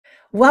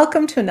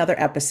Welcome to another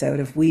episode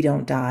of We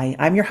Don't Die.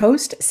 I'm your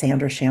host,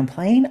 Sandra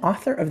Champlain,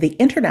 author of the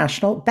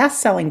international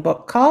best-selling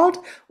book called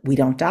We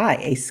Don't Die,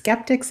 A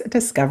Skeptic's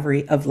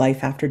Discovery of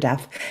Life After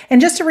Death. And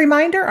just a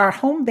reminder, our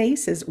home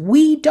base is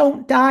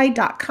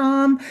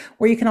wedon'tdie.com,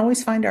 where you can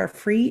always find our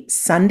free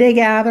Sunday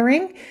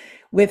gathering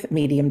with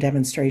medium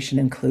demonstration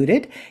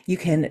included. You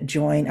can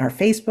join our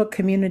Facebook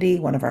community,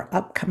 one of our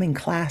upcoming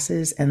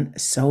classes, and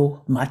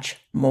so much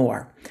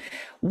more.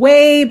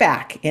 Way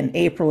back in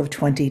April of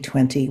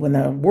 2020, when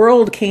the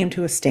world came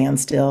to a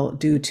standstill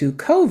due to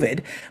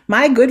COVID,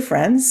 my good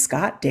friends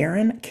Scott,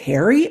 Darren,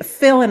 Carrie,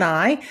 Phil, and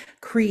I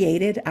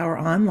created our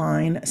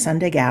online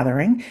Sunday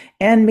gathering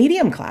and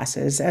medium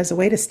classes as a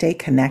way to stay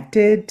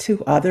connected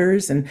to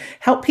others and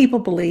help people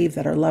believe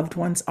that our loved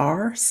ones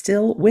are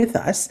still with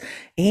us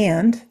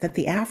and that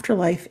the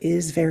afterlife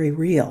is very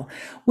real.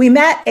 We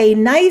met a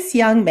nice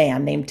young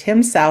man named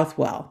Tim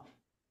Southwell.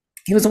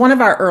 He was one of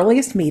our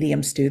earliest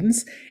medium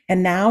students,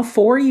 and now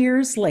 4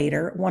 years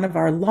later, one of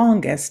our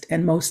longest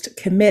and most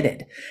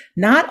committed,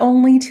 not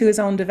only to his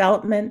own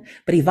development,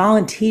 but he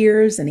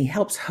volunteers and he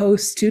helps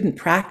host student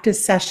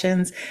practice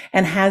sessions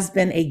and has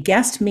been a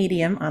guest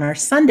medium on our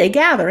Sunday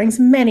gatherings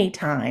many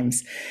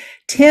times.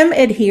 Tim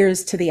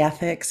adheres to the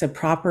ethics of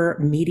proper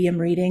medium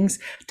readings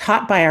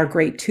taught by our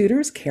great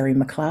tutors, Carrie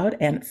McLeod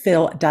and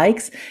Phil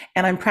Dykes.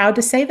 And I'm proud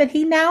to say that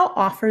he now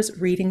offers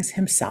readings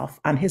himself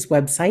on his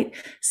website,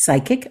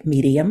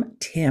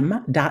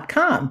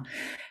 psychicmediumtim.com.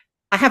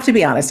 I have to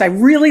be honest, I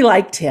really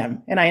liked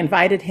him and I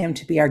invited him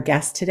to be our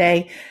guest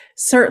today,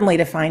 certainly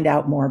to find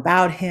out more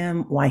about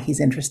him, why he's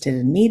interested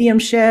in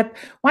mediumship,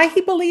 why he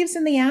believes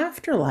in the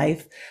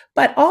afterlife,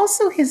 but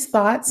also his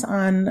thoughts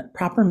on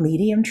proper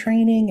medium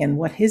training and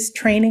what his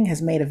training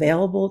has made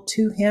available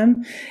to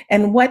him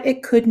and what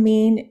it could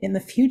mean in the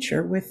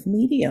future with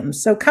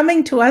mediums. So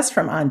coming to us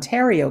from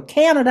Ontario,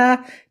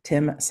 Canada,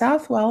 Tim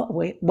Southwell,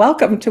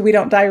 welcome to We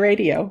Don't Die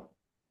Radio.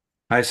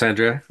 Hi,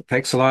 Sandra.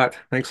 Thanks a lot.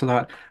 Thanks a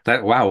lot.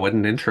 Wow, what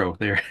an intro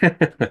there.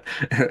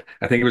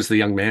 I think it was the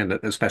young man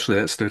that especially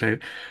that stood out.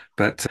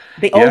 But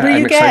The yeah, older you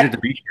I'm excited get, to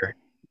be here.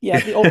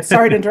 yeah,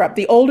 sorry to interrupt.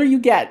 The older you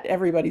get,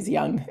 everybody's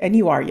young, and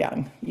you are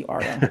young. You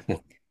are young.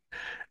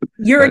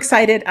 You're But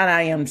excited, and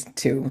I am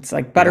too. It's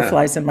like yeah,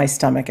 butterflies in my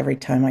stomach every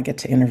time I get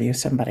to interview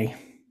somebody.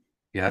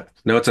 yeah.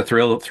 No, it's a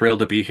thrill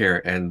to be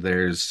here. And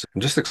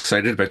I'm just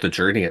excited about the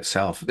journey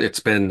itself.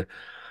 It's been,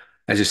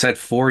 as you said,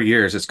 4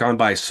 years. It's gone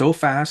by so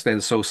fast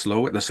and so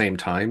slow at the same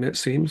time, it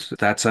seems.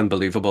 That's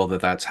unbelievable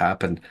that that's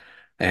happened.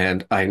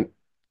 And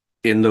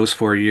in those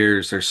 4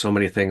 years, there's so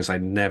many things I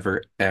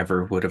never,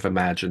 ever would have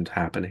imagined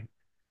happening.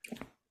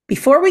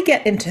 Before we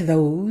get into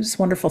those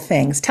wonderful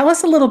things, tell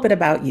us a little bit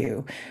about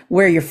you,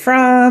 where you're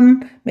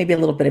from, maybe a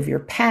little bit of your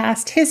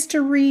past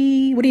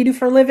history. What do you do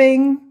for a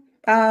living?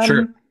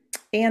 Sure.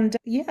 And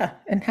yeah,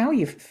 and how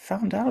you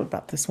found out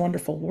about this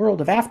wonderful world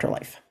of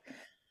afterlife.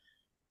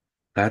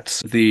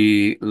 That's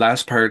the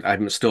last part.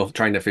 I'm still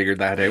trying to figure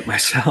that out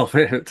myself.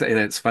 And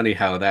it's funny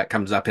how that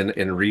comes up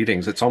in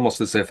readings. It's almost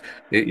as if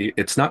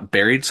it's not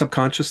buried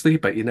subconsciously,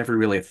 but you never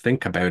really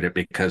think about it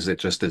because it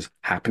just is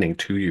happening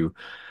to you.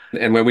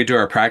 And when we do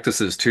our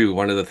practices too,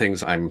 one of the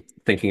things I'm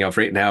thinking of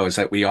right now is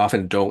that we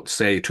often don't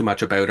say too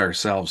much about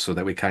ourselves so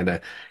that we kind of,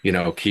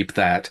 keep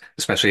that,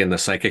 especially in the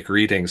psychic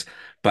readings.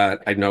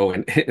 But I know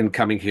in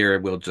coming here,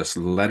 we'll just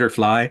let her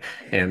fly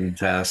and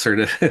sort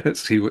of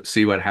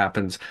see what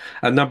happens.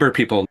 A number of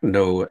people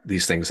know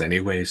these things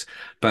anyways,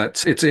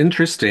 but it's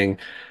interesting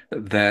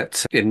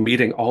that in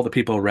meeting all the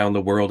people around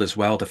the world as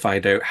well to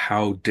find out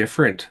how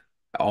different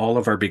all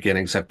of our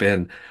beginnings have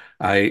been.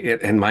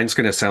 And mine's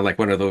going to sound like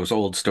one of those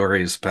old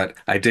stories, but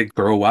I did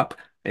grow up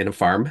in a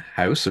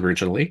farmhouse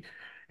originally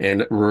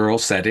in a rural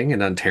setting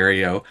in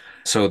Ontario.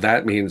 So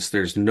that means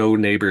there's no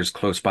neighbors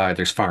close by.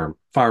 There's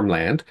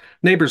farmland.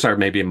 Neighbors are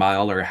maybe a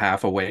mile or a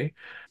half away.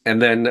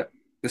 And then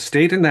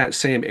stayed in that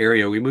same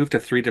area. We moved to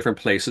three different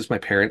places. My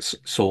parents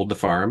sold the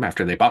farm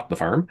after they bought the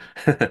farm,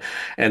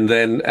 and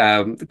then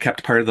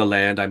kept part of the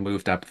land. I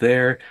moved up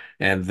there,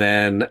 and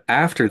then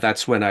after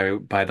that's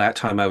when by that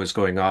time, I was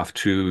going off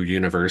to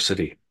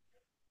university.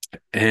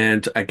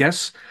 And I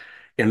guess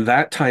in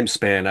that time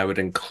span, I would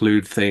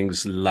include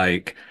things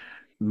like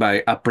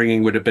my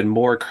upbringing would have been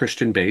more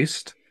Christian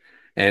based,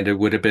 and it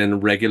would have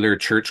been regular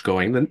church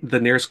going. The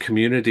nearest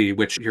community,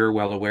 which you're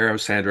well aware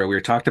of, Sandra, we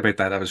were talked about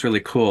that. That was really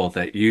cool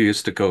that you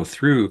used to go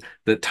through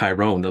the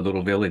Tyrone, the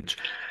little village.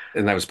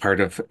 And that was part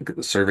of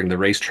serving the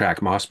racetrack,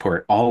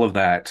 Mossport. All of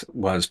that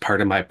was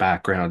part of my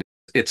background.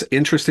 It's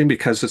interesting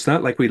because it's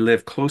not like we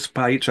live close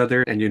by each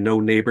other and you know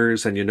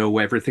neighbors and you know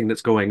everything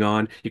that's going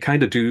on. You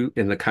kind of do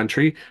in the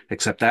country,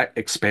 except that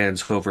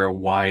expands over a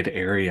wide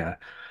area.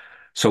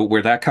 So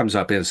where that comes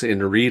up is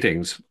in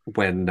readings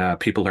when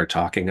people are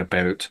talking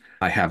about,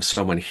 I have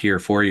someone here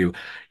for you,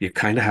 you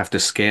kind of have to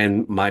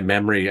scan my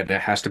memory and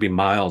it has to be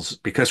miles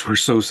because we're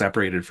so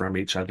separated from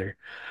each other.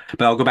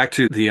 But I'll go back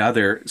to the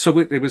other. So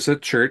it was a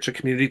church, a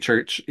community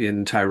church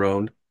in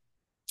Tyrone,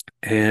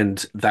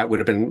 and that would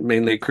have been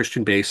mainly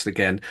Christian based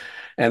again.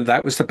 And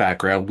that was the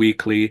background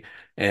weekly.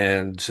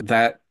 And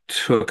that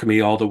took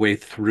me all the way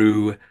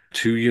through.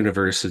 to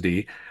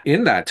university.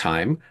 In that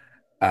time,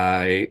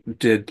 I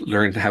did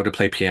learn how to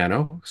play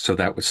piano. So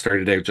that was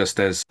started out just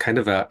as kind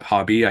of a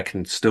hobby. I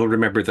can still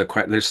remember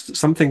there's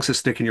some things that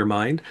stick in your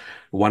mind.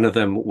 One of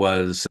them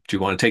was, do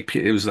you want to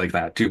it was like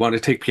that. Do you want to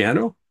take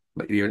piano?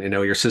 Like, you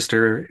know, your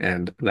sister,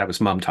 and that was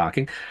mom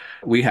talking.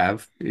 We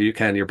have, you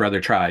can, your brother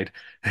tried,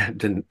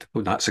 didn't,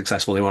 not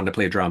successfully wanted to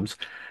play drums.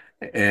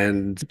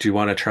 And do you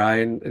want to try?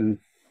 And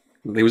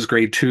it was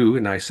grade two,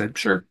 and I said,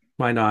 sure,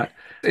 why not?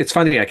 It's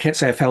funny, I can't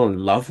say I fell in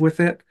love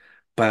with it,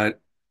 but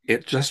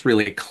it just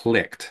really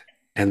clicked.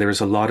 And there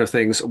was a lot of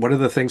things. One of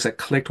the things that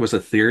clicked was a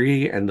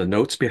theory and the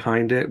notes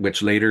behind it,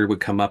 which later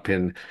would come up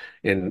in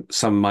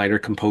some minor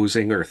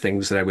composing or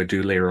things that I would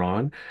do later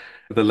on.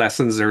 The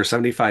lessons, there were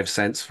 75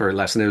 cents for a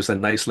lesson. It was a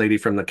nice lady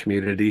from the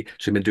community.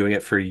 She'd been doing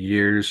it for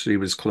years. She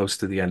was close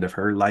to the end of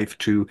her life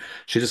too.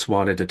 She just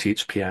wanted to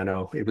teach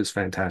piano. It was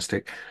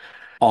fantastic.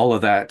 All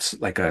of that's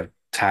like a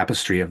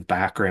tapestry of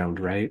background,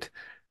 right?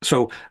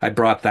 So I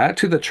brought that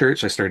to the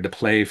church. I started to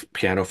play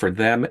piano for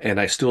them, and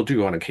I still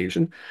do on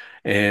occasion.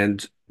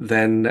 And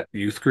then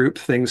youth group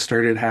things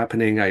started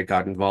happening. I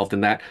got involved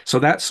in that. So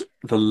that's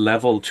the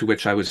level to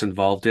which I was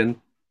involved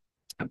in.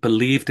 I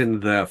believed in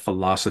the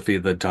philosophy,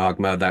 the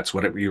dogma. That's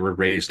what you were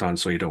raised on,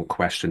 so you don't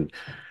question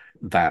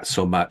that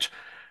so much.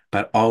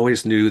 But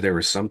always knew there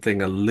was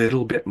something a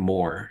little bit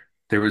more.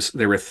 There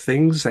were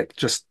things that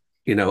just,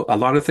 a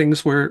lot of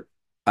things were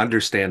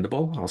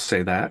understandable, I'll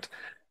say that,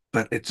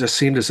 but it just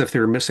seemed as if they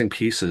were missing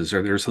pieces,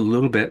 or there's a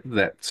little bit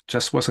that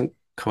just wasn't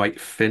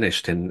quite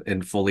finished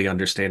in fully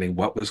understanding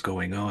what was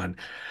going on.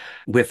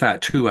 With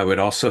that too, I would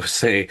also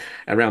say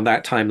around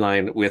that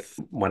timeline with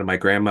one of my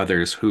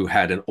grandmothers who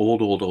had an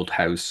old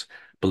house,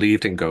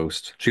 believed in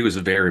ghosts. She was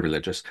very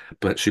religious,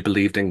 but she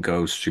believed in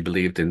ghosts. She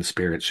believed in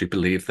spirits. She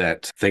believed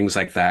that things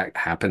like that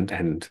happened.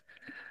 And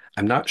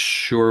I'm not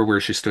sure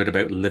where she stood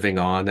about living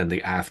on and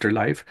the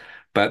afterlife,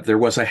 but there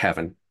was a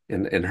heaven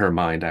in her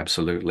mind,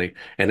 absolutely.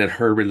 And in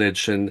her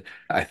religion,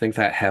 I think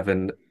that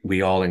heaven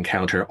we all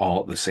encounter all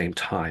at the same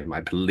time,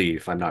 I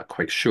believe. I'm not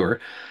quite sure.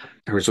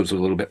 Her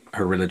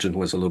religion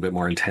was a little bit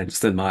more intense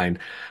than mine.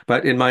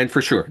 But in mine,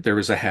 for sure, there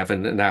was a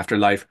heaven and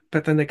afterlife.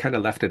 But then they kind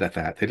of left it at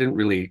that. They didn't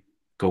really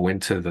go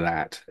into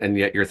that. And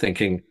yet you're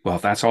thinking, well,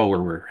 if that's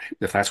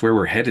where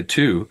we're headed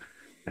to,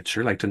 I'd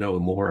sure like to know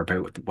more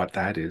about what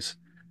that is.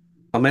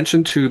 I'll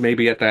mention too,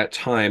 maybe at that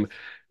time,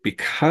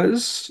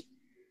 because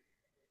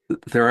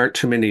there aren't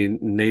too many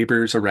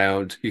neighbors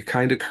around, you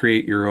kind of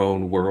create your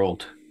own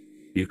world.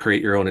 You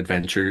create your own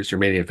adventures, your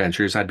many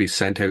adventures. I'd be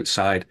sent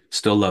outside,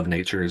 still love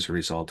nature as a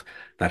result.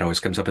 That always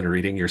comes up in a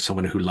reading. You're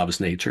someone who loves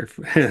nature,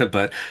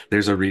 but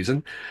there's a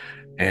reason.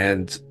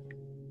 And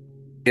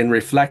in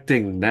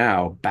reflecting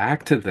now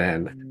back to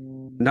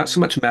then, not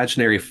so much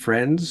imaginary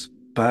friends,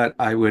 but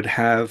I would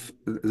have,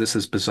 this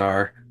is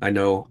bizarre, I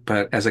know,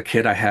 but as a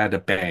kid, I had a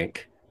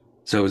bank.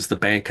 So it was the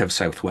Bank of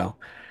Southwell.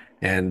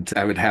 And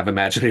I would have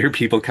imaginary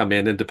people come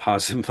in and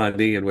deposit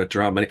money and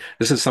withdraw money.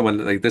 This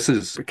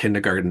is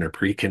kindergarten or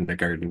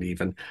pre-kindergarten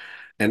even.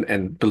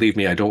 And believe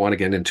me, I don't want to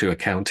get into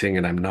accounting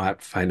and I'm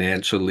not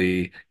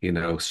financially,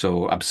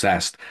 so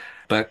obsessed.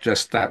 But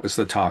just that was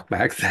the talk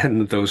back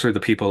then. Those are the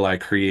people I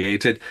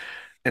created.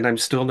 And I'm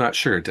still not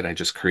sure. Did I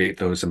just create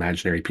those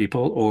imaginary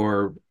people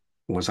or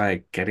was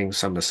I getting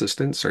some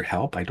assistance or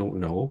help? I don't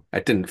know.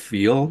 It didn't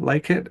feel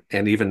like it.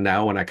 And even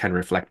now, when I kind of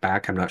reflect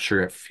back, I'm not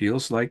sure it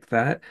feels like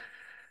that,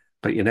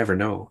 but you never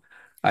know.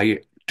 I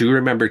do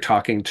remember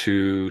talking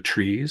to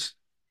trees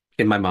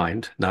in my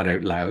mind, not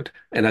out loud.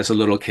 And as a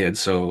little kid,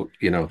 so,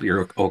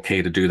 you're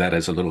okay to do that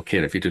as a little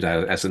kid. If you do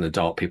that as an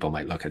adult, people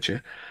might look at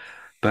you.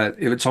 But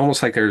it's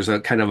almost like there's a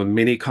kind of a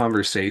mini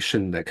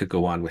conversation that could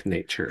go on with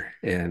nature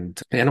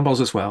and animals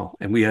as well.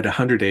 And we had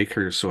 100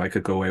 acres, so I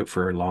could go out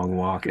for a long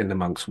walk in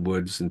amongst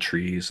woods and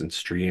trees and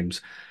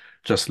streams.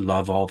 Just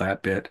love all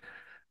that bit.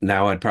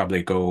 Now I'd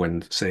probably go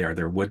and say, are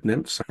there wood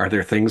nymphs? Are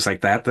there things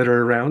like that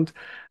are around?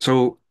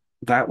 So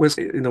that was,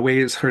 in a way,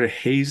 it's sort of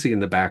hazy in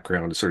the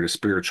background, sort of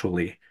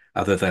spiritually,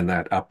 other than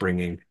that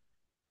upbringing.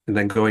 And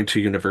then going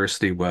to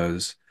university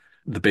was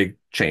the big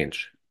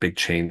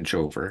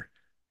changeover.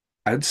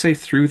 I'd say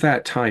through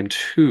that time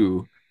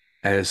too,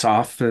 as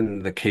often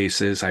the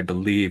case is, I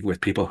believe, with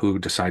people who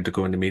decide to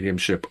go into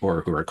mediumship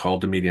or who are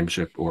called to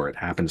mediumship or it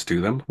happens to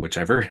them,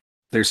 whichever,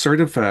 there's sort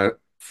of a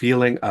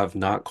feeling of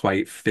not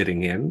quite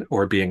fitting in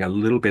or being a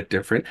little bit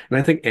different. And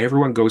I think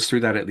everyone goes through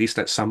that at least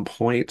at some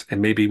point,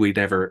 and maybe we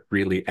never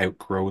really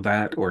outgrow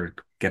that or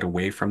get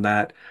away from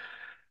that.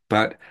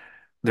 But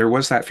there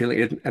was that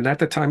feeling, and at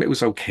the time it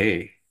was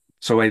okay.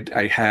 So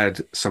I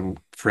had some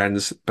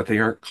friends, but they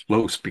aren't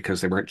close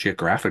because they weren't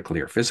geographically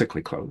or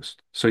physically close.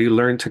 So you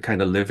learn to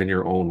kind of live in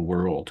your own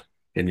world,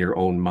 in your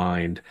own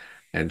mind,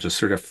 and just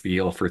sort of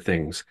feel for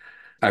things.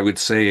 I would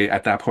say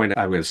at that point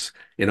I was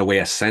in a way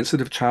a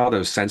sensitive child. I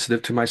was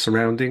sensitive to my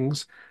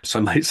surroundings.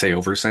 Some might say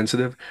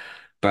oversensitive.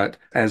 But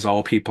as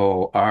all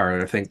people are,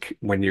 I think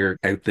when you're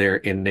out there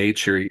in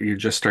nature, you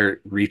just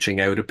start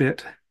reaching out a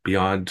bit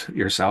beyond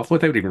yourself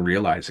without even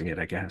realizing it,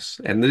 I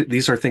guess. And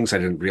these are things I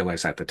didn't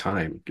realize at the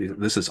time.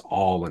 This is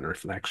all in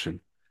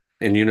reflection.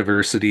 In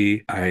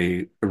university,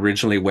 I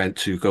originally went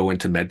to go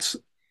into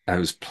I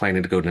was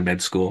planning to go to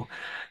med school.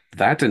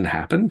 That didn't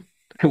happen.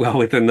 Well,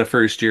 within the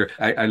first year,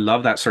 I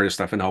love that sort of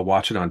stuff, and I'll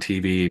watch it on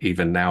TV.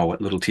 Even now,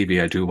 what little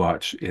TV I do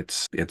watch,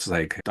 it's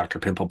like Dr.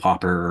 Pimple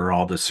Popper or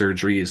all the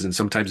surgeries, and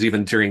sometimes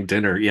even during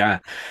dinner. Yeah,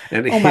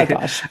 and Oh my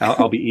gosh.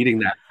 I'll be eating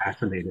that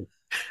fascinated.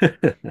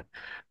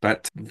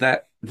 But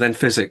that then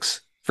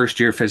physics, first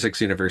year physics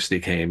university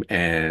came,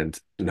 and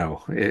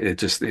no,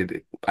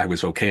 I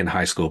was okay in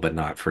high school, but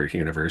not for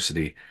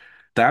university.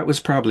 That was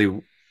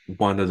probably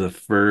one of the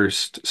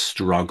first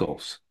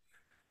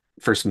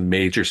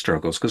major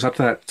struggles, because up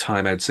to that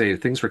time, I'd say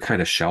things were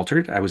kind of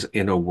sheltered. I was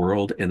in a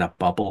world, in a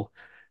bubble,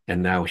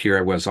 and now here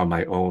I was on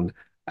my own,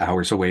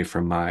 hours away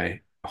from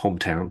my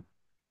hometown.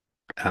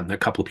 A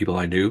couple of people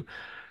I knew,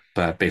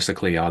 but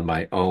basically on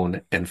my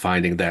own, and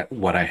finding that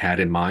what I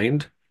had in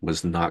mind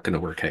was not going to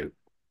work out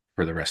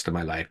for the rest of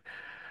my life.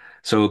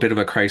 So a bit of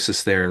a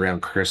crisis there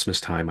around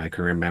Christmas time, I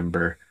can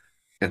remember.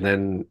 And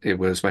then it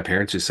was my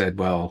parents who said,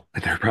 well,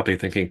 they're probably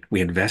thinking we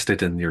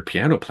invested in your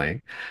piano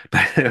playing,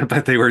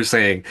 but they were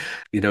saying,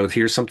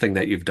 here's something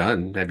that you've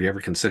done. Have you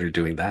ever considered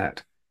doing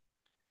that?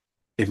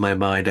 In my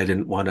mind, I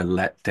didn't want to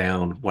let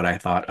down what I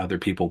thought other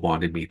people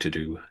wanted me to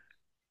do.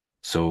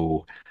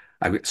 So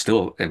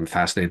still am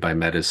fascinated by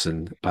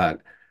medicine, but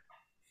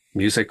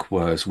music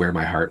was where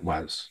my heart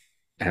was.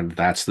 And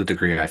that's the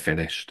degree I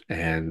finished.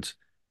 And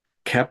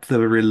kept the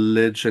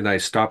religion. I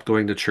stopped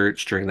going to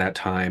church during that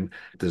time.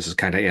 This is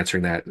kind of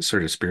answering that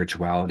sort of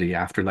spirituality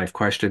afterlife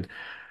question.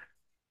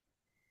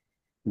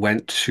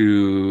 Went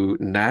to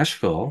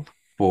Nashville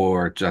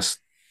for just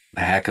the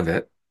heck of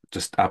it.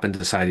 Just up and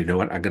decided, you know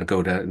what, I'm going to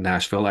go to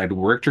Nashville. I'd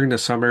worked during the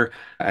summer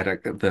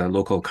at the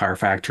local car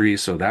factory,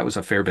 so that was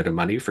a fair bit of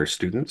money for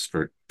students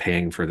for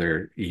paying for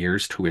their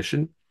year's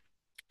tuition.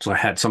 So I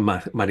had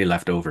some money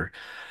left over.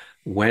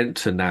 Went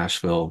to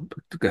Nashville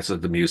because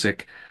of the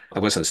music. I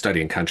wasn't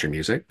studying country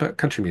music, but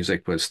country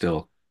music was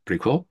still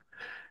pretty cool.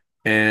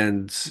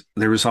 And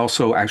there was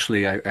also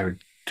actually, I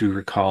do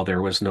recall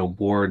there was an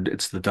award.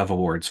 It's the Dove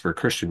Awards for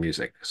Christian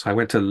music. So I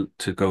went to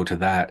go to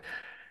that,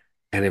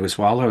 and it was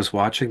while I was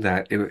watching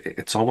that,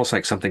 it's almost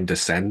like something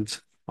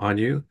descends on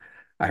you.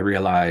 I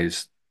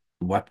realized,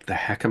 what the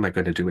heck am I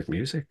going to do with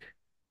music?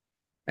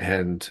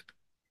 And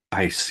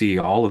I see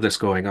all of this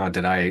going on.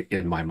 Did I,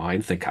 in my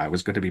mind, think I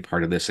was going to be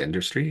part of this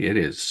industry? It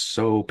is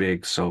so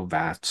big, so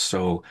vast,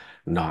 so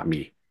not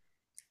me.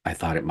 I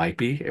thought it might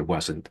be. It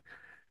wasn't.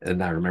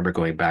 And I remember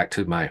going back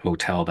to my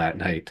hotel that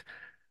night,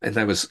 and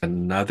that was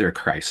another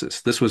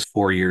crisis. This was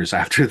 4 years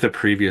after the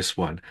previous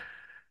one.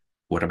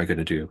 What am I going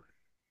to do?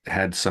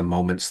 Had some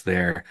moments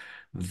there.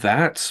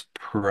 That's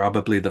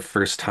probably the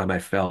first time I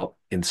felt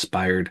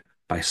inspired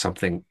by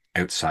something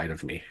outside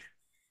of me.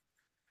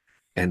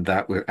 And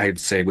that would, I'd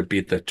say, would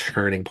be the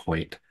turning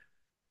point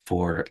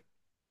for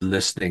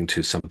listening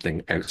to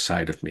something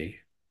outside of me.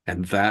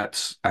 And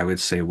that's, I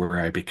would say, where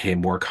I became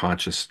more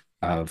conscious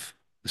of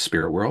the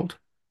spirit world.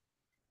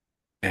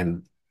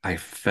 And I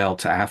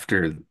felt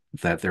after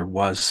that there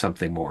was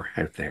something more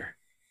out there.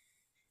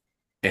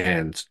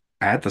 And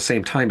at the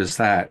same time as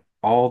that,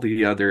 all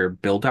the other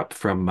buildup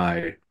from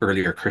my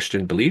earlier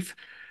Christian belief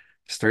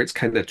starts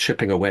kind of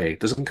chipping away.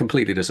 It doesn't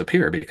completely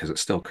disappear because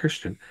it's still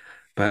Christian,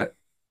 but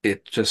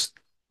it just,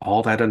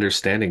 all that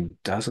understanding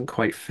doesn't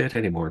quite fit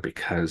anymore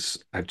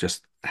because I've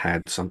just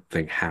had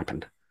something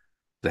happen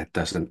that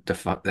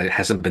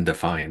hasn't been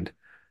defined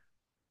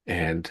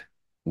and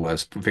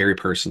was very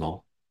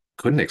personal.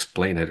 Couldn't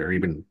explain it or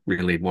even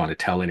really want to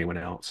tell anyone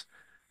else.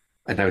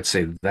 And I would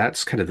say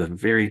that's kind of the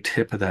very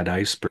tip of that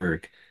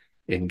iceberg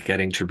in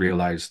getting to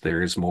realize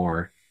there is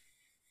more.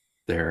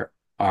 There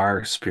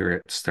are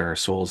spirits, there are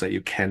souls that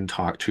you can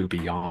talk to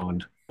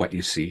beyond what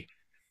you see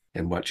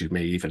and what you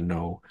may even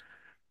know,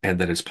 and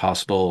that it's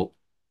possible,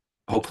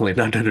 hopefully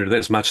not under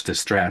as much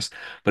distress,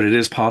 but it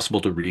is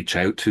possible to reach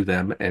out to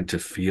them and to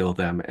feel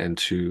them and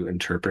to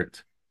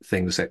interpret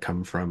things that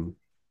come from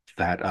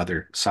that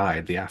other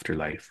side, the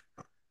afterlife.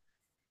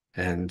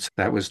 And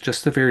that was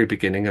just the very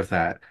beginning of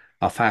that.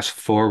 I'll fast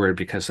forward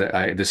because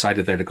I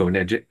decided that to go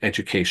in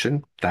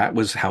education. That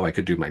was how I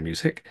could do my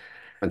music.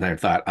 And I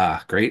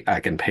thought, great, I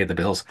can pay the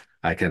bills.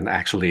 I can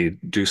actually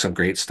do some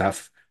great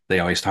stuff. They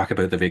always talk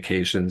about the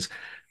vacations.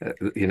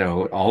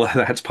 All of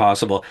that's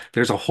possible.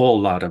 There's a whole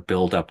lot of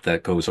buildup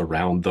that goes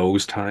around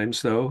those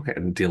times, though,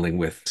 and dealing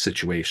with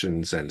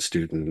situations and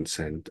students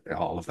and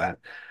all of that.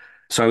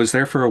 So I was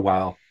there for a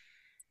while,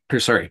 or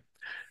sorry,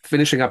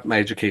 finishing up my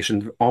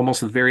education almost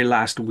the very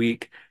last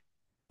week,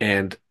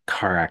 and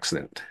car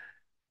accident.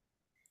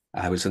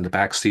 I was in the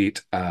back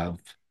seat of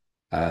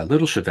a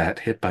little Chevette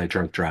hit by a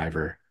drunk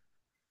driver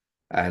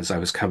as I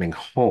was coming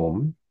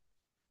home,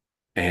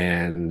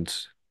 and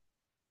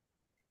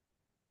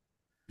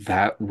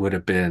that would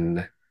have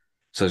been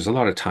so there's a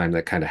lot of time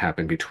that kind of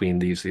happened between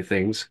these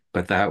things,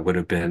 but that would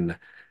have been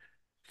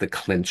the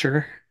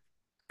clincher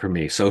for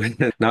me. So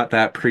not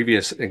that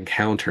previous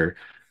encounter,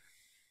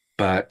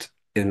 but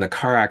in the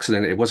car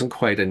accident, it wasn't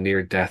quite a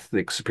near death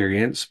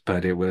experience,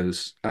 but it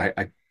was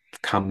I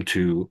come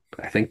to,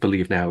 I think,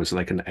 believe now is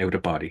like an out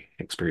of body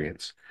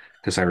experience.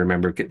 Because I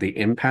remember the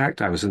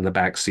impact. I was in the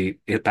back seat.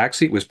 The back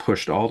seat was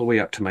pushed all the way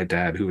up to my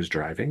dad, who was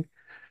driving,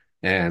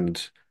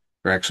 and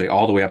or actually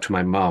all the way up to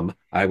my mom.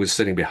 I was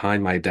sitting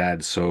behind my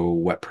dad. So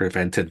what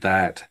prevented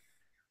that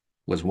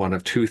was one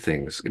of two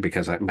things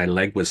because my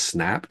leg was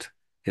snapped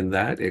in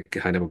that it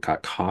kind of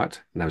got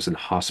caught and I was in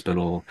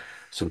hospital.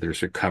 So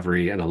there's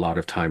recovery and a lot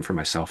of time for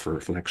myself for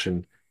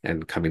reflection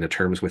and coming to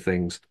terms with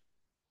things.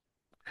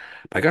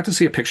 But I got to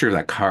see a picture of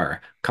that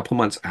car a couple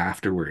months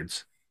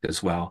afterwards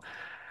as well.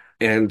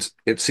 And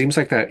it seems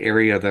like that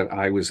area that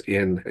I was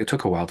in, it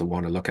took a while to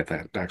want to look at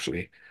that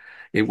actually.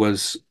 It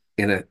was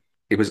in a,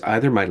 it was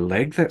either my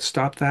leg that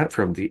stopped that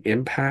from the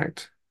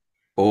impact,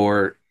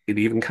 or it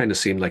even kind of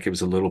seemed like it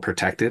was a little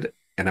protected.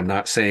 And I'm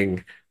not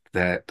saying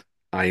that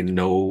I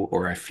know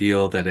or I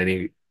feel that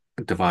any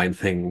divine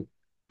thing,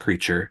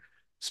 creature,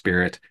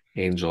 spirit,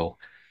 angel,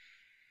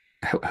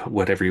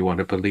 whatever you want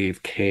to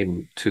believe,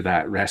 came to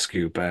that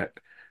rescue, but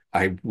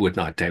I would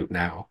not doubt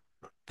now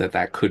that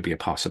that could be a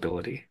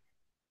possibility.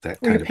 That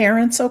Were your kind of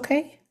parents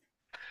okay?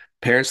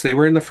 parents, they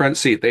were in the front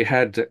seat. They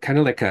had kind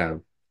of like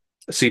a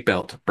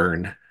seatbelt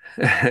burn.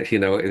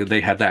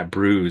 They had that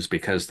bruise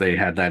because they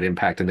had that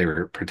impact and they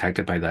were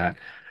protected by that.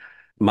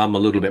 Mom a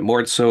little bit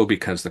more so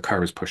because the car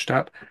was pushed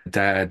up.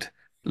 Dad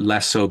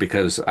less so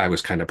because I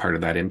was kind of part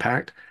of that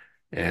impact.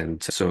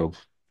 And so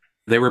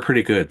they were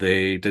pretty good.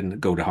 They didn't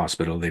go to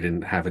hospital. They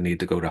didn't have a need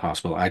to go to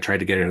hospital. I tried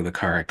to get out of the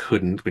car. I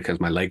couldn't because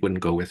my leg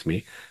wouldn't go with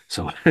me.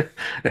 So I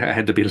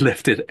had to be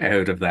lifted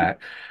out of that.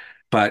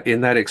 But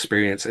in that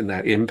experience, in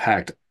that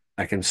impact,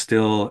 I can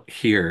still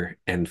hear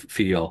and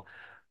feel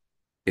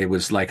it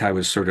was like I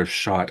was sort of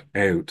shot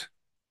out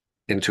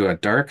into a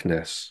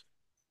darkness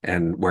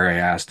and where I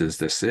asked, is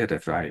this it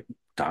if I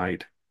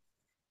died?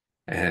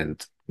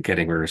 And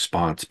getting a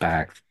response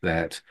back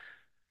that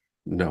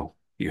no,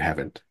 you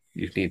haven't.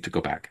 You need to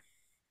go back.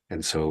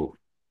 And so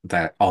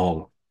that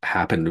all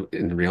happened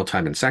in real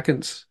time in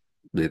seconds.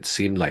 It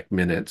seemed like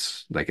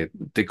minutes, like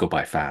it did go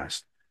by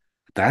fast.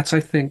 That's, I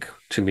think,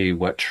 to me,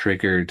 what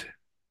triggered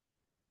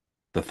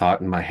the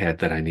thought in my head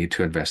that I need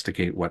to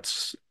investigate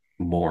what's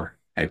more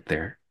out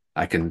there.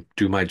 I can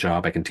do my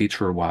job. I can teach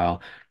for a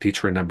while, teach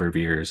for a number of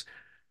years.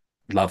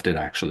 Loved it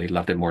actually,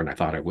 loved it more than I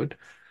thought I would.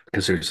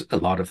 Because there's a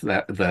lot of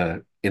that,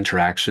 the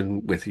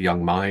interaction with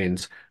young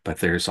minds, but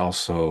there's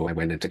also, I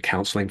went into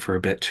counseling for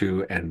a bit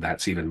too, and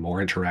that's even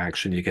more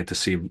interaction. You get to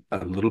see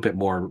a little bit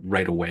more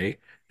right away,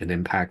 an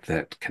impact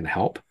that can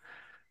help.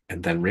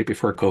 And then right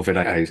before COVID,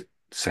 I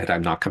said,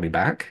 I'm not coming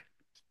back.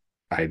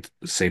 I'd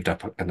saved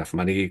up enough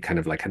money, kind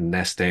of like a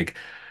nest egg.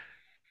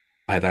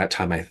 By that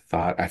time, I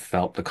thought I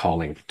felt the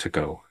calling to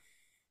go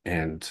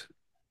and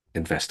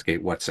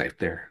investigate what's out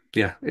there.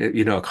 Yeah,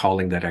 a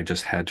calling that I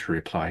just had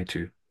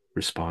to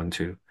respond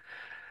to.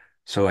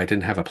 So I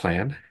didn't have a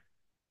plan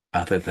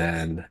other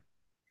than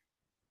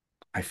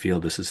I feel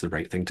this is the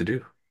right thing to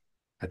do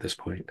at this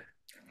point.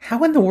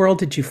 How in the world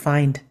did you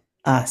find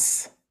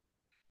us?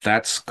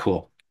 That's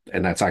cool.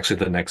 And that's actually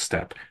the next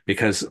step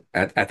because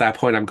at that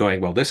point I'm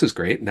going, well, this is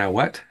great. Now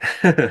what?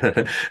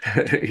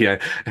 Yeah,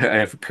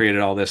 I've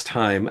created all this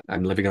time.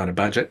 I'm living on a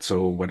budget.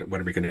 So what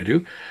are we going to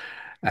do?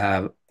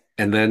 Uh,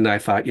 and then I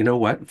thought, you know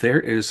what? There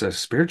is a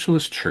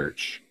spiritualist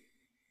church.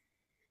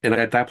 And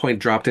at that point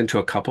dropped into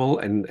a couple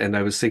and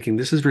I was thinking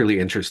this is really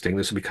interesting.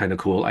 This would be kind of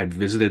cool. I'd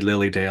visited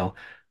Lilydale,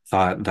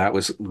 thought that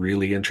was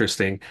really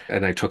interesting,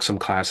 and I took some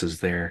classes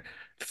there,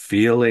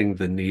 feeling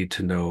the need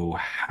to know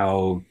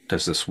how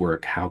does this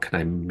work? How can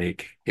I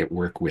make it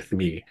work with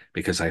me?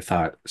 Because I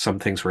thought some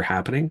things were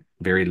happening,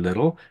 very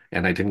little,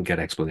 and I didn't get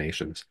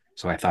explanations.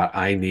 So I thought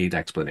I need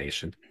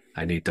explanation.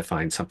 I need to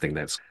find something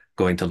that's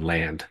going to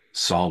land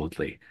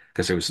solidly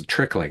because there was a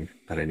trickling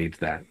that I needed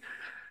that.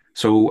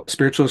 So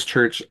Spiritualist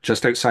Church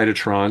just outside of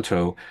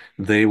Toronto,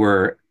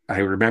 I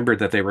remembered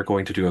that they were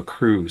going to do a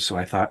cruise. So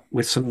I thought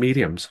with some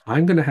mediums,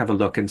 I'm going to have a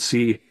look and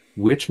see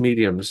which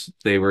mediums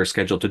they were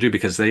scheduled to do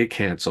because they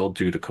canceled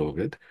due to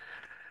COVID.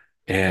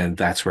 And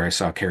that's where I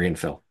saw Carrie and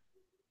Phil.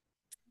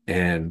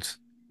 And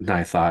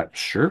I thought,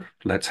 sure,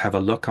 let's have a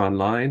look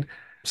online,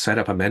 set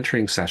up a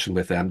mentoring session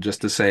with them just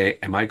to say,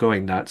 am I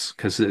going nuts?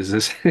 Because is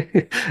this,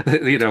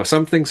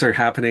 some things are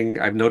happening.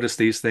 I've noticed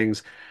these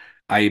things.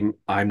 I'm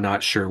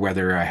not sure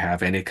whether I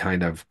have any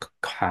kind of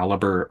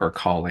caliber or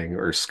calling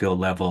or skill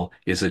level.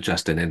 Is it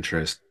just an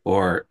interest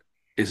or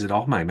is it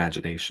all my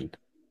imagination?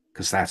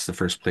 Because that's the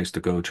first place to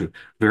go to.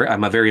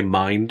 I'm a very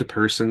mind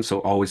person, so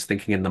always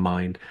thinking in the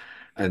mind,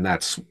 and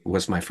that's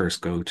was my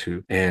first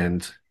go-to.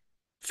 And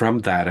from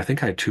that, I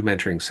think I had two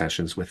mentoring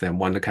sessions with them.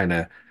 One to kind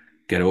of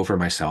get over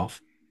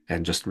myself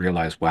and just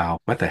realize, wow,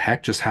 what the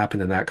heck just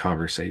happened in that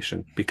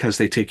conversation? Because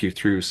they take you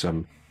through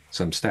some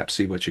steps,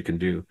 see what you can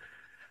do.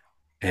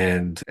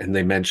 And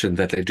they mentioned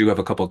that they do have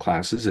a couple of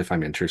classes if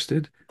I'm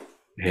interested,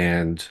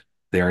 and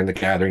they are in the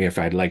gathering if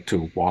I'd like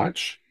to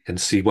watch and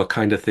see what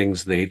kind of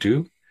things they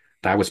do.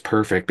 That was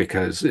perfect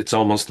because it's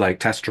almost like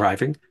test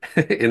driving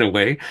in a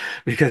way,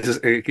 because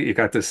you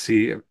got to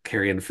see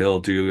Carrie and Phil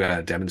do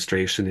a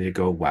demonstration and you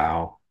go,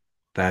 wow,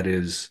 that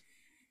is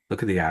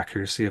look at the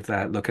accuracy of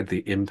that, look at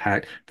the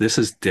impact. This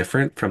is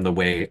different from the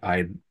way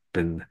I'd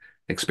been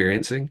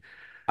experiencing.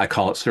 I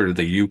call it sort of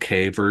the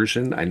UK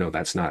version. I know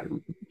that's not,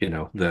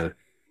 the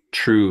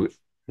true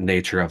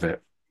nature of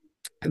it.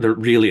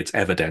 Really, it's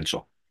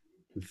evidential,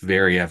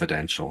 very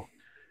evidential,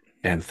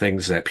 and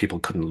things that people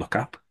couldn't look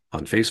up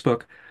on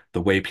Facebook,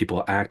 the way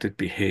people acted,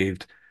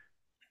 behaved.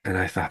 And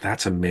I thought,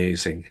 that's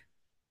amazing.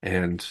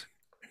 And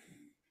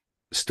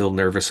still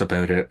nervous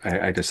about it.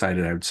 I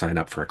decided I would sign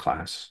up for a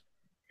class.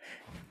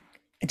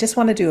 I just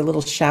want to do a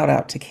little shout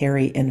out to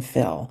Carrie and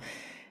Phil.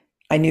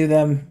 I knew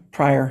them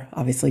prior,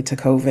 obviously, to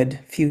COVID,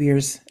 a few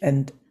years,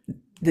 and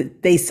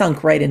they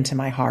sunk right into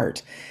my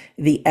heart.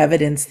 The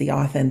evidence, the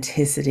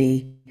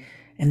authenticity,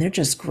 and they're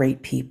just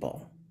great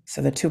people.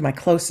 So they're two of my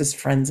closest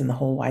friends in the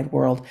whole wide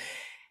world.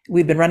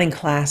 We've been running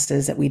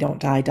classes at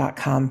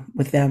we-don't-die.com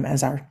with them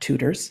as our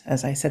tutors,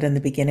 as I said in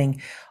the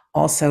beginning.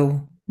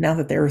 Also, now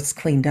that the Earth's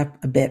cleaned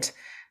up a bit,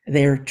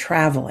 they're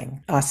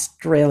traveling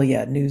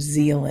Australia, New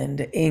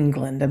Zealand,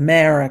 England,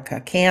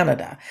 America,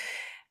 Canada.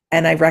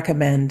 And I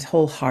recommend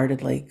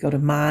wholeheartedly go to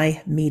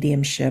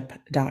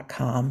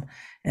mymediumship.com,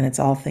 and it's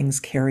all things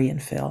Carrie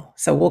and Phil.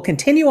 So we'll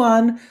continue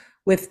on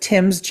with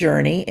Tim's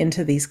journey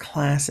into these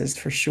classes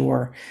for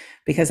sure,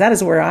 because that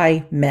is where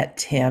I met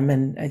Tim.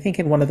 And I think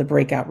in one of the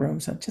breakout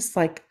rooms, just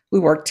like we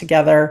worked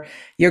together,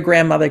 your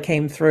grandmother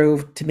came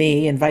through to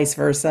me and vice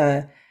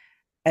versa.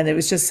 And it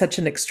was just such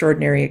an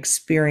extraordinary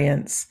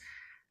experience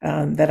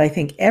that I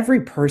think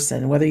every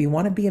person, whether you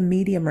want to be a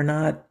medium or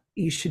not,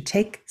 you should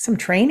take some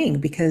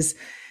training, because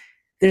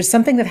there's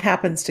something that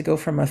happens to go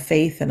from a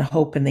faith and a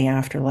hope in the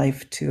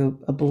afterlife to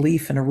a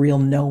belief and a real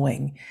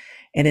knowing.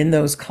 And in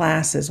those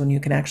classes, when you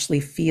can actually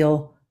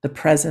feel the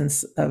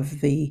presence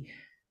of the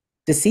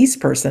deceased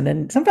person,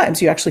 and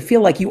sometimes you actually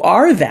feel like you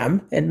are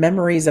them and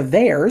memories of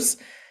theirs,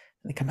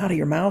 they come out of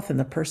your mouth and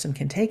the person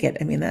can take it.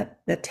 I mean,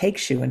 that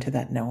takes you into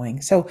that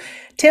knowing. So,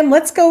 Tim,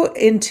 let's go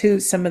into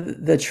some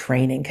of the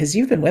training, because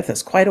you've been with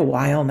us quite a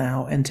while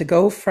now. And to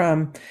go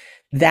from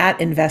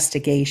that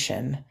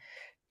investigation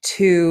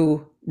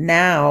to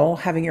now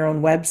having your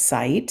own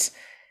website,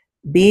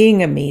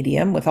 being a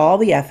medium with all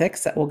the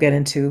ethics that we'll get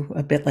into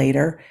a bit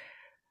later,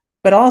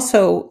 but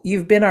also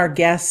you've been our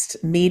guest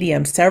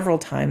medium several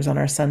times on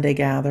our Sunday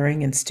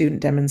gathering and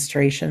student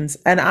demonstrations.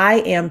 And I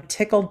am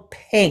tickled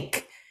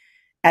pink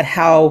at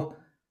how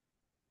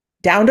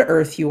down to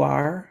earth you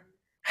are,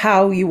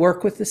 how you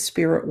work with the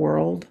spirit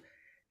world,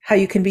 how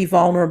you can be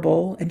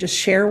vulnerable and just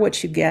share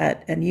what you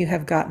get. And you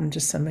have gotten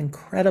just some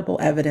incredible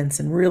evidence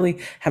and really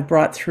have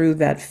brought through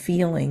that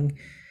feeling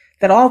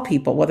that all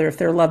people, whether if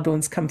their loved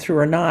ones come through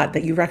or not,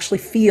 that you actually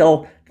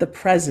feel the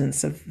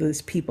presence of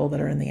those people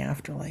that are in the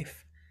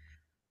afterlife.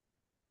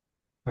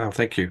 Well,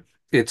 thank you.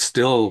 It's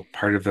still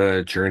part of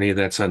a journey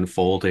that's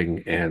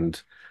unfolding.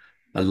 And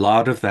a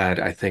lot of that,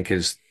 I think,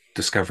 is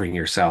discovering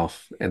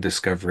yourself and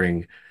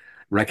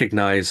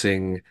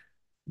recognizing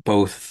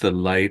both the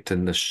light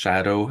and the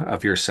shadow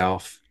of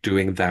yourself,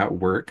 doing that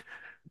work,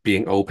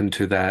 being open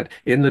to that.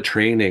 In the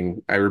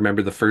training, I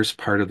remember the first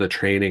part of the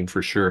training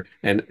for sure.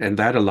 And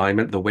that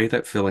alignment, the way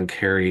that Phil and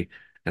Carrie,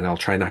 and I'll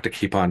try not to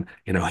keep on,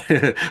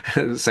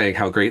 saying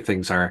how great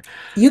things are.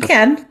 You But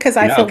can, because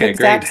I yeah, feel the okay,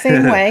 great. exact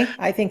same way.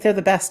 I think they're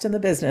the best in the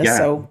business. Yeah,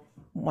 So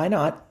why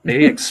not?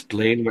 they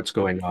explain what's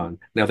going on.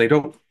 Now, they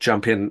don't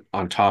jump in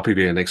on top of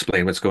you and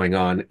explain what's going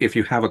on. If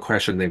you have a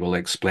question, they will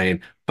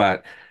explain.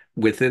 But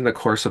within the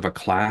course of a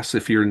class,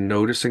 if you're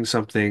noticing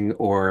something,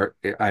 or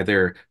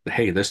either,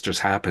 hey, this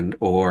just happened,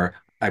 or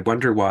I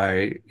wonder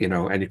why,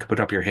 and you can put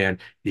up your hand,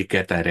 you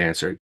get that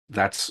answer.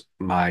 That's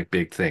my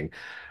big thing,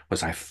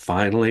 was I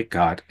finally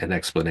got an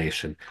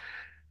explanation.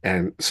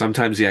 And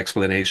sometimes the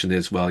explanation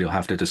is, well, you'll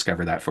have to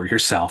discover that for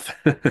yourself.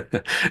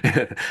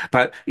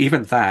 But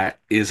even that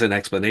is an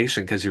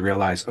explanation, because you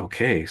realize,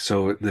 okay,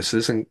 so this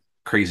isn't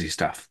crazy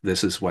stuff.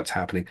 This is what's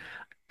happening.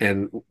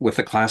 And with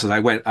the classes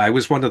I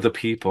was one of the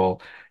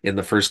people in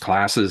the first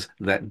classes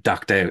that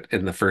ducked out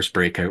in the first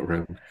breakout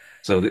room.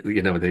 So,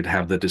 they'd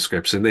have the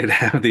description, they'd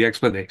have the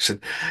explanation,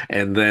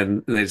 and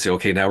then they'd say,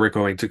 okay, now we're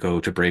going to go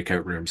to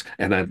breakout rooms.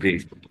 And I'd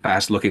be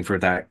fast looking for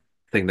that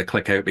thing to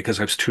click out, because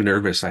I was too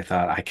nervous. I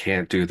thought, I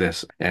can't do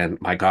this.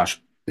 And my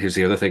gosh, here's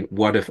the other thing.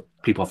 What if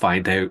people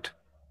find out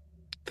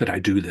that I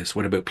do this?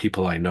 What about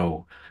people I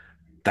know?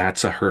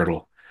 That's a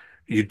hurdle.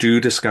 You do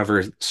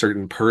discover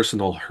certain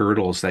personal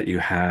hurdles that you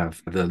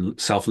have. The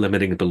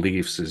self-limiting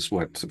beliefs is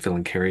what Phil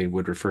and Carrie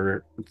would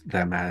refer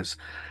them as.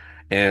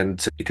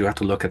 And you do have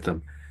to look at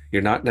them.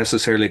 You're not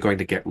necessarily going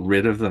to get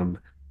rid of them,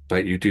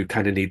 but you do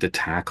kind of need to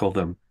tackle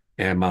them.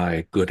 Am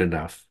I good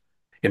enough?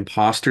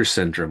 Imposter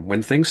syndrome.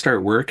 When things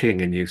start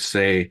working and you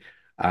say,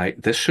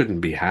 this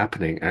shouldn't be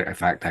happening. In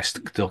fact, I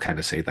still kind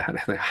of say that.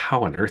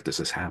 How on earth does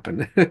this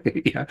happen?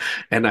 Yeah.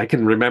 And I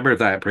can remember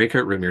that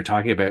breakout room you're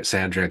talking about,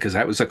 Sandra, because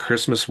that was a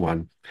Christmas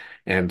one.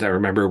 And I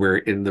remember we're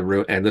in the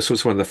room, and this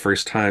was one of the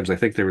first times. I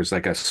think there was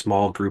like a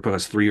small group of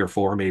us, three or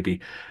four maybe,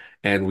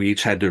 and we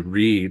each had to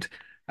read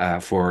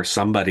for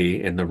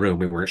somebody in the room.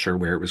 We weren't sure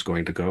where it was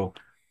going to go.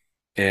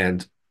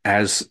 And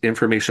as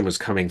information was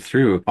coming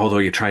through, although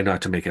you try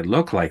not to make it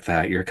look like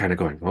that, you're kind of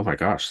going, "Oh my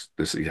gosh,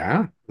 this,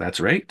 yeah, that's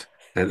right,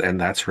 and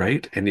that's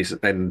right."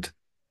 And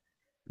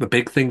the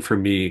big thing for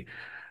me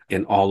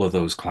in all of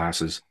those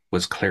classes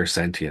was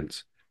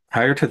clairsentience.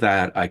 Prior to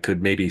that, I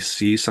could maybe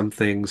see some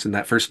things. In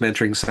that first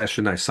mentoring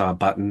session, I saw a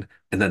button,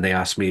 and then they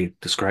asked me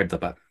describe the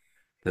button.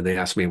 Then they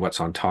asked me what's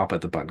on top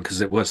of the button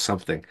because it was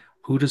something.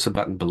 Who does the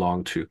button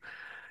belong to?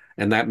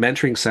 And that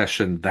mentoring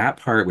session, that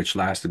part, which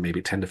lasted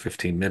maybe 10 to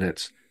 15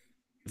 minutes,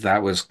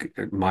 that was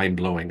mind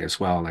blowing as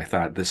well. And I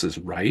thought, this is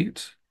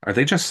right. Are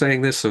they just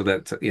saying this so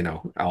that,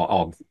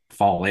 I'll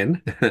fall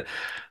in?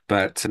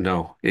 But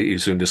no, you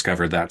soon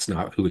discover that's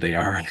not who they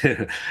are.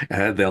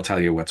 They'll tell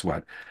you what's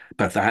what.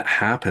 But that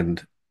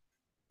happened.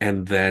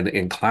 And then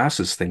in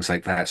classes, things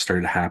like that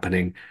started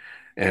happening.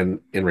 And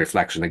in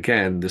reflection,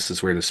 again, this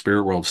is where the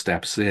spirit world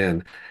steps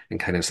in and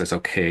kind of says,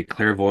 okay,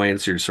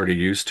 clairvoyance you're sort of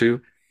used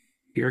to,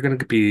 you're going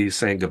to be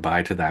saying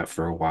goodbye to that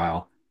for a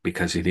while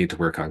because you need to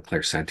work on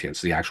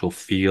clairsentience, the actual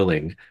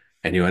feeling,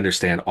 and you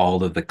understand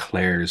all of the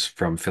clairs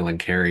from Phil and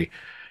Carrie.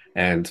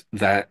 And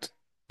that,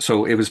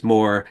 so it was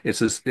more,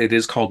 it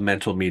is called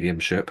mental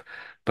mediumship,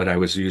 but I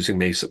was using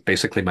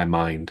basically my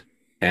mind.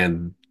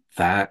 And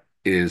that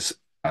is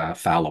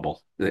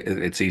fallible.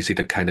 It's easy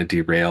to kind of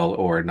derail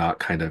or not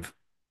kind of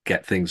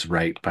get things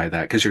right by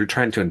that because you're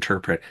trying to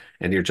interpret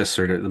and you're just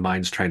sort of, the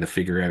mind's trying to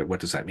figure out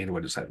what does that mean?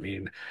 What does that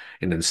mean?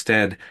 And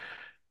instead,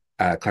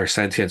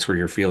 clairsentience, where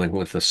you're feeling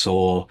with the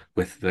soul,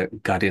 with the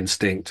gut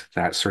instinct,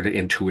 that sort of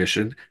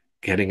intuition,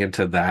 getting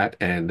into that,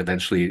 and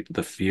eventually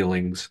the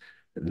feelings,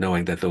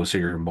 knowing that those are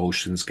your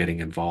emotions getting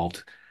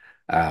involved.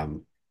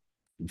 Um,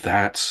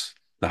 that's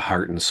the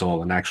heart and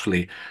soul. And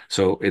actually,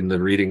 so in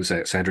the readings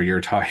that Sandra, you're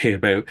talking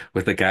about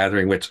with the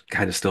gathering, which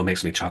kind of still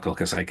makes me chuckle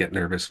because I get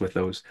nervous with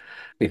those,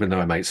 even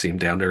though I might seem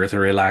down to earth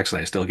and relaxed,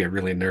 I still get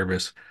really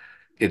nervous.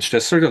 It's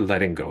just sort of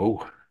letting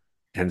go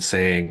and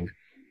saying,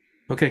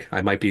 okay,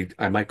 I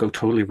might go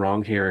totally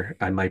wrong here.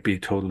 I might be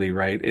totally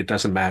right. It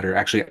doesn't matter.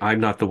 Actually, I'm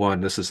not the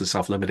one. This is the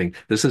self-limiting.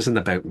 This isn't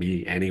about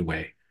me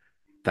anyway.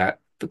 That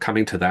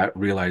coming to that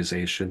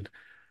realization,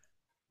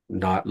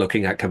 not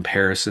looking at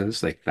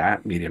comparisons like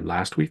that medium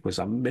last week was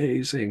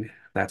amazing.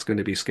 That's going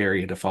to be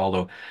scary to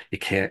follow. You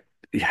can't,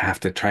 you have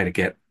to try to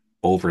get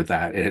over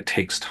that, and it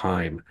takes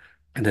time.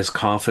 And as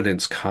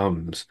confidence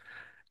comes,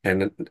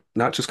 and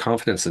not just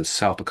confidence in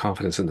self, but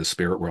confidence in the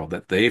spirit world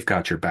that they've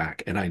got your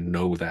back. And I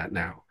know that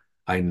now.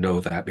 I know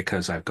that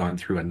because I've gone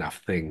through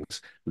enough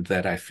things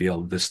that I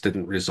feel this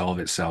didn't resolve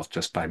itself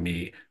just by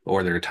me.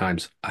 Or there are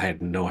times I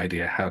had no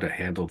idea how to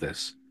handle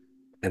this.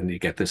 And you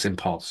get this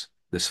impulse,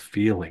 this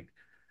feeling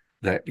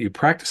that you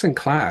practice in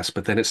class,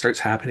 but then it starts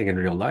happening in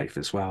real life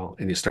as well.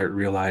 And you start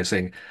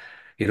realizing,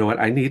 you know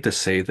what, I need to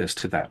say this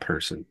to that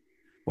person,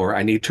 or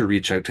I need to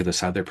reach out to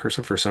this other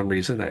person for some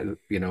reason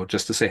that,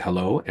 just to say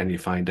hello, and you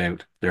find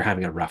out they're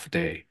having a rough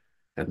day.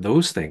 And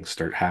those things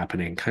start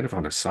happening kind of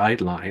on a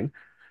sideline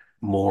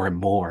more and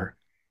more.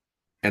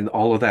 And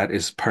all of that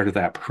is part of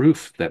that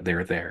proof that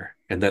they're there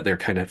and that they're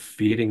kind of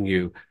feeding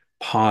you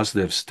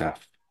positive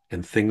stuff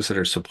and things that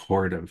are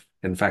supportive.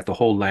 In fact, the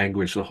whole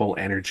language, the whole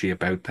energy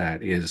about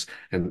that is,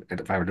 and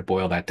if I were to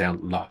boil that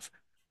down, love.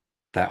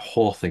 That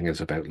whole thing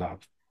is about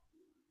love.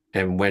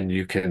 And when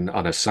you can,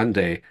 on a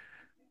Sunday,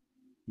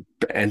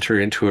 enter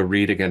into a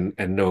reading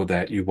and know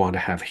that you want to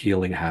have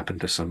healing happen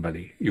to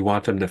somebody, you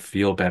want them to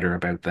feel better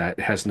about that.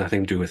 It has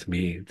nothing to do with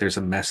me. There's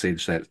a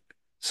message that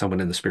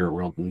someone in the spirit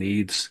world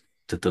needs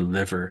to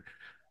deliver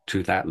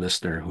to that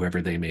listener,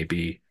 whoever they may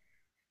be.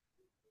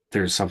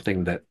 There's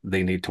something that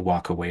they need to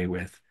walk away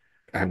with.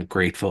 I'm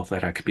grateful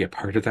that I could be a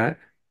part of that,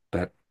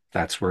 but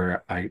that's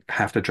where I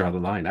have to draw the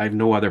line. I have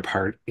no other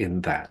part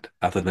in that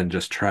other than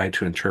just try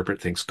to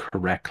interpret things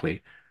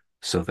correctly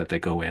so that they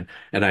go in.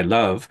 And I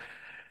love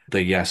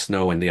the yes,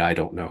 no, and the I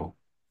don't know.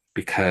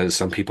 Because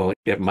some people,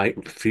 it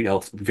might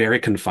feel very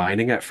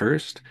confining at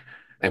first.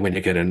 And when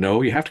you get a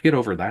no, you have to get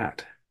over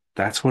that.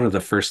 That's one of the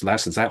first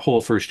lessons. That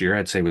whole first year,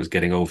 I'd say, was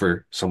getting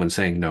over someone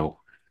saying no.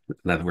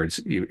 In other words,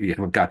 you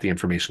haven't got the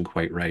information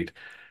quite right.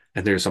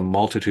 And there's a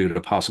multitude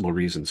of possible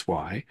reasons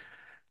why.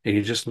 And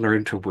you just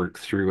learn to work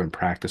through and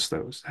practice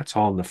those. That's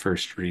all in the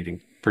first reading,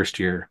 first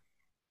year.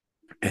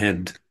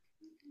 And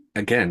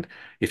again,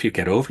 if you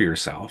get over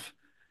yourself,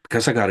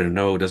 because I got to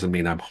know doesn't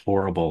mean I'm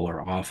horrible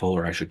or awful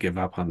or I should give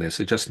up on this.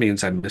 It just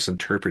means I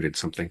misinterpreted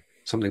something.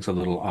 Something's a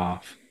little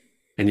off.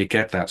 And you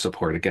get that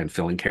support. Again,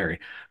 Phil and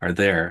Carrie are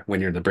there. When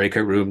you're in the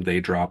breakout room,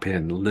 they drop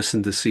in,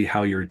 listen to see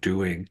how you're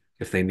doing.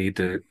 If they need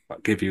to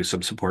give you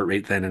some support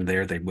right then and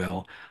there, they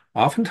will.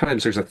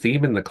 Oftentimes, there's a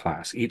theme in the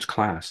class, each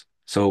class.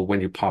 So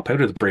when you pop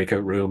out of the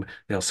breakout room,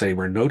 they'll say,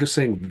 we're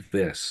noticing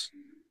this.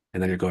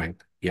 And then you're going,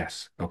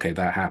 yes, okay,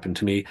 that happened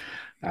to me.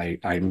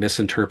 I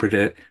misinterpreted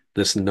it.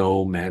 This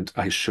no meant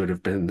I should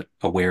have been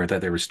aware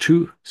that there was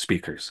two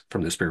speakers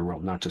from the spirit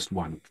world, not just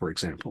one, for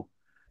example.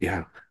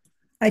 Yeah.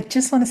 I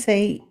just want to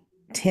say,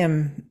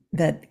 Tim,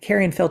 that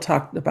Carrie and Phil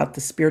talked about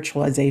the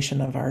spiritualization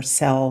of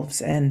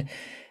ourselves. And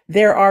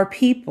there are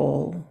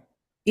people,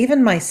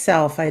 even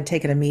myself, I had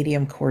taken a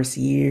medium course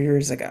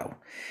years ago.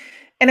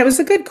 And it was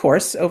a good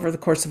course. Over the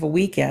course of a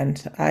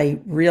weekend,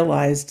 I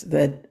realized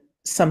that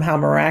somehow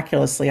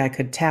miraculously I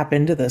could tap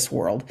into this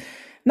world.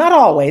 Not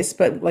always,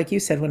 but like you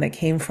said, when it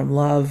came from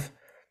love.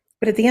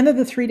 But at the end of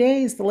the 3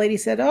 days, the lady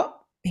said, "Oh,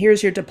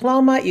 here's your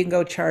diploma. You can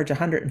go charge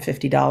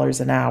 $150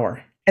 an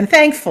hour." And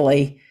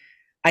thankfully,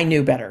 I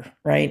knew better,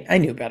 right? I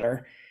knew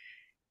better.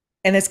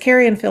 And as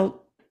Carrie and Phil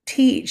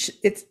teach,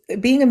 it's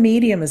being a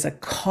medium is a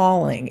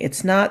calling.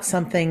 It's not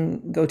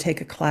something go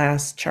take a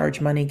class, charge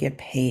money, get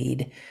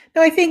paid.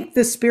 Now, I think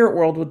the spirit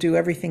world will do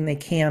everything they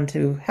can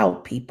to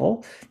help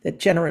people that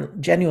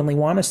genuinely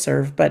want to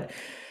serve. But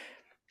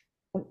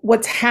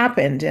what's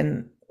happened,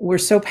 and we're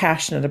so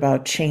passionate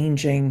about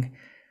changing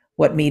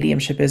what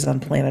mediumship is on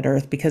planet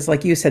Earth, because,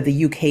 like you said,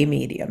 the UK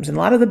mediums and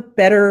a lot of the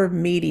better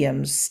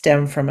mediums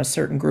stem from a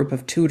certain group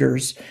of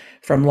tutors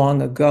from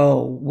long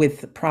ago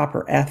with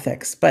proper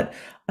ethics. But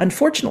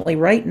unfortunately,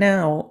 right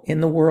now in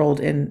the world,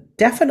 and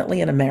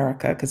definitely in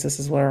America, because this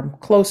is where I'm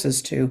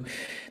closest to,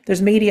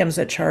 there's mediums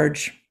that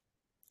charge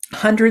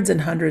hundreds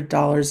and hundred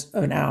dollars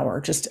an hour,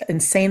 just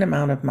insane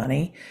amount of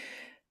money.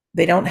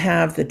 They don't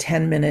have the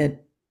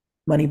 10-minute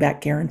money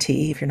back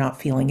guarantee. If you're not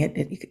feeling it,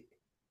 you could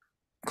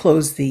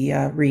close the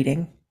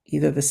reading,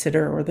 either the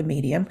sitter or the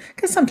medium,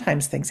 because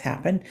sometimes things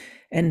happen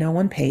and no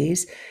one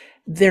pays.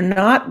 They're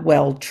not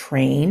well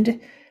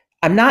trained.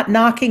 I'm not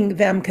knocking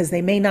them because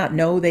they may not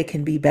know they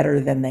can be better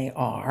than they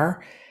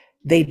are.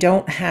 They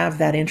don't have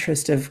that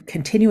interest of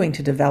continuing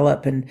to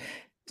develop and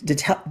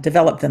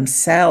develop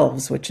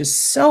themselves, which is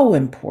so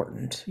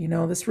important. You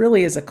know, this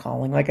really is a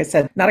calling, like I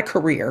said, not a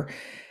career.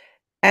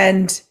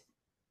 And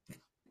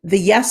the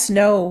yes,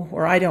 no,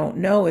 or I don't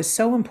know is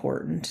so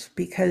important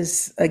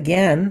because,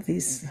 again,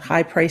 these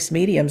high priced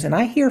mediums, and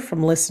I hear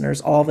from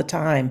listeners all the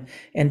time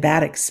and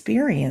bad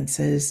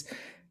experiences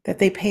that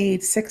they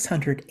paid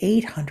 $600,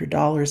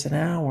 $800 an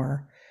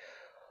hour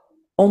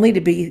only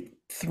to be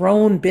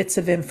thrown bits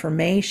of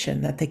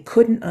information that they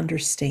couldn't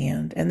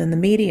understand. And then the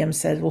medium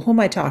said, "Well, who am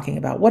I talking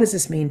about? What does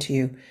this mean to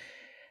you?"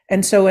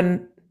 And so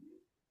in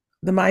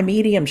the My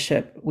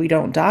Mediumship, We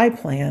Don't Die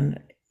plan,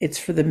 it's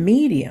for the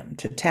medium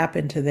to tap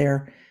into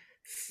their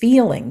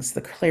feelings,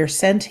 the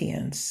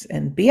clairsentience,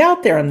 and be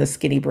out there on the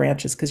skinny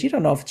branches because you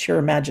don't know if it's your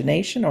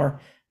imagination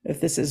or if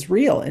this is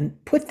real,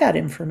 and put that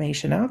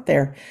information out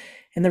there.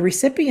 And the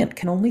recipient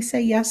can only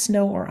say yes,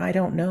 no, or I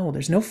don't know.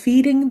 There's no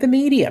feeding the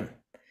medium.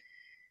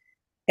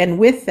 And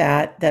with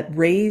that, that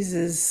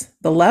raises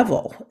the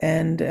level.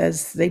 And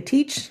as they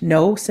teach,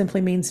 no simply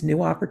means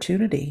new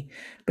opportunity.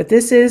 But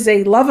this is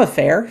a love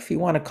affair, if you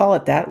want to call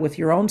it that, with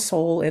your own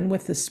soul and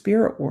with the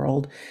spirit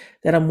world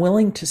that I'm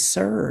willing to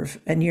serve.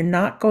 And you're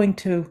not going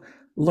to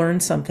learn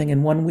something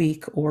in 1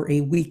 week or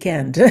a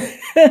weekend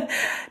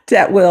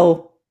that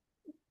will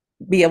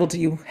be able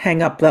to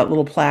hang up that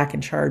little plaque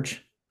and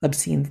charge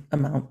obscene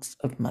amounts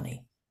of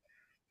money.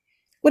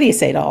 What do you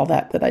say to all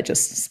that I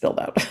just spilled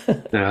out?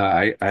 No,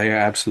 I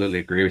absolutely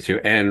agree with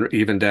you. And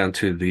even down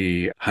to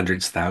the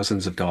hundreds,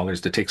 thousands of dollars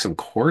to take some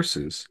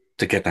courses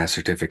to get that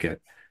certificate,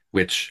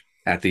 which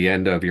at the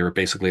end of you're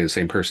basically the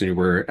same person you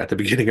were at the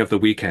beginning of the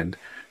weekend.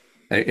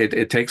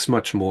 It takes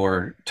much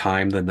more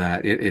time than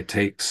that. It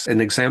takes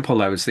an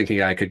example I was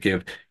thinking I could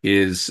give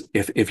is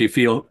if you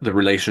feel the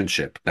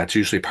relationship, that's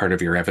usually part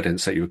of your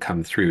evidence that you would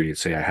come through. You'd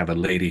say, I have a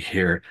lady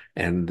here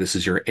and this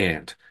is your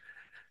aunt.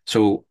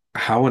 So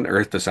how on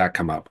earth does that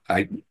come up?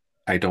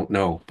 I don't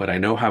know, but I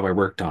know how I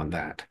worked on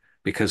that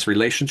because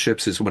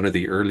relationships is one of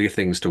the early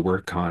things to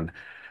work on.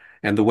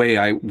 And the way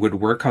I would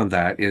work on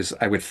that is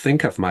I would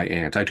think of my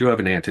aunt. I do have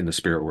an aunt in the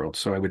spirit world,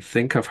 so I would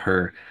think of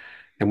her.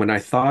 And when I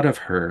thought of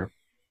her,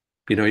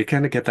 you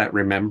kind of get that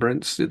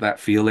remembrance, that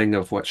feeling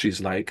of what she's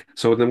like.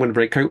 So then when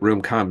breakout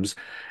room comes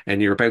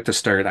and you're about to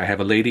start, I have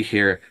a lady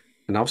here,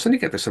 and all of a sudden you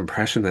get this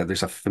impression that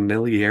there's a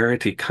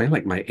familiarity, kind of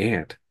like my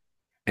aunt.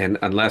 And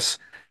unless,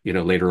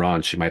 later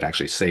on she might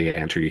actually say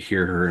aunt or you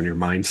hear her in your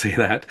mind say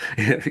that,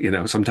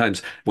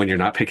 sometimes when you're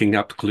not picking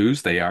up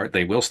clues,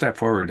 they will step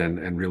forward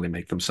and really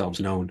make themselves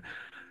known.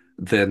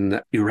 Then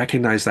you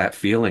recognize that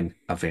feeling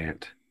of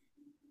aunt.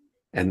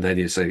 And then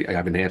you say, I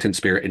have an aunt in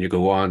spirit, and you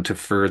go on to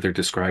further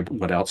describe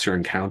what else you're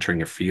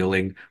encountering or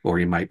feeling, or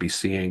you might be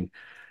seeing.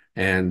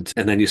 And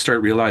then you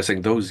start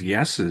realizing those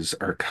yeses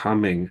are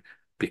coming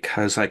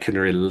because I can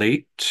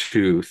relate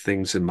to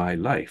things in my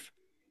life.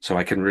 So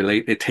I can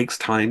relate. It takes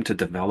time to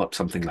develop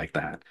something like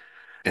that.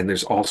 And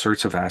there's all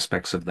sorts of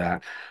aspects of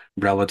that.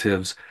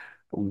 Relatives,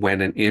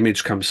 when an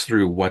image comes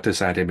through, what does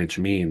that image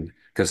mean?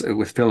 Because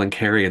with Phil and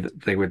Carrie,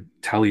 they would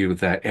tell you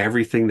that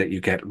everything that you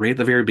get right at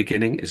the very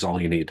beginning is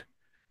all you need.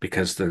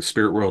 Because the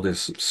spirit world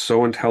is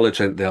so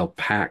intelligent, they'll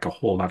pack a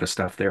whole lot of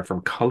stuff there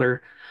from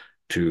color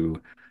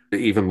to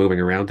even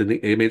moving around in the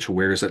image.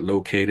 Where is it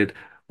located?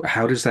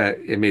 How does that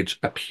image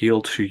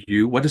appeal to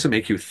you? What does it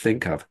make you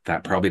think of?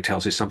 That probably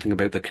tells you something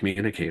about the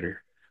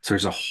communicator. So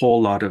there's a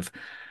whole lot of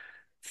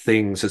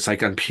things. It's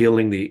like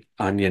unpeeling the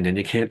onion, and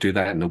you can't do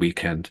that in the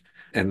weekend.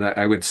 And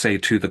I would say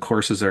too, the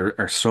courses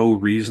are so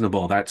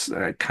reasonable.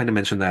 I kind of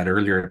mentioned that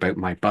earlier about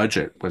my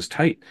budget was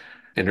tight.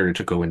 in order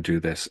to go and do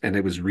this. And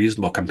it was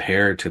reasonable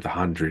compared to the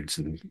hundreds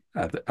and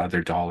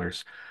other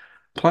dollars.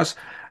 Plus,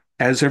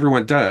 as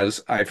everyone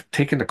does, I've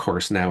taken a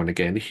course now and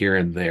again here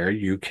and there,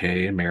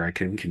 UK,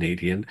 American,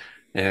 Canadian.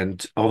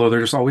 And although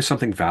there's always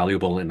something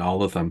valuable in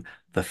all of them,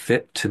 the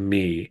fit to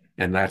me,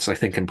 and that's, I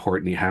think,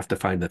 important, you have to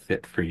find the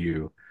fit for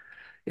you.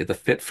 The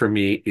fit for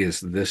me is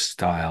this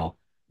style,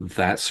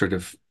 that sort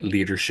of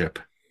leadership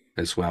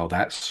as well,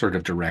 that sort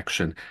of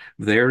direction.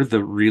 They're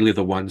really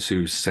the ones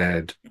who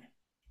said,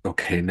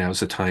 okay,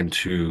 now's the time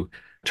to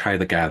try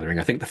the gathering.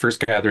 I think the first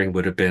gathering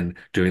would have been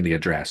doing the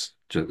address.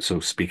 So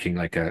speaking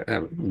like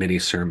a mini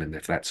sermon,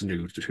 if that's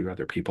new to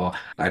other people.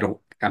 I'm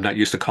not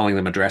used to calling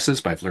them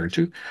addresses, but I've learned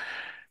to.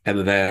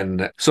 And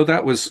then, so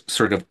that was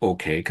sort of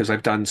okay because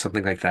I've done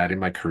something like that in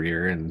my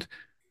career. And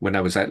when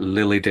I was at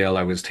Lilydale,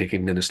 I was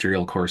taking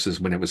ministerial courses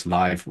when it was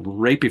live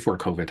right before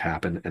COVID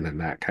happened. And then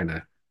that kind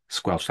of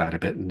squelched that a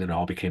bit and it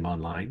all became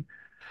online.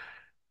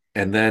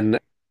 And then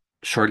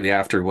shortly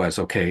after was,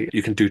 okay,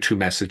 you can do two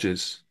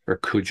messages, or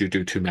could you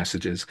do two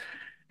messages?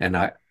 And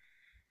I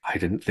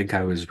didn't think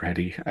I was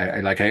ready.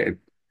 I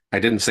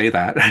didn't say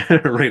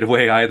that right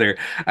away either.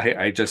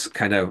 I just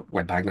kind of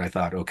went back and I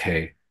thought,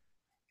 okay,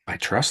 I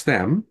trust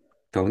them,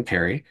 Phil and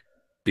Carrie,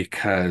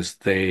 because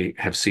they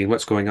have seen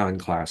what's going on in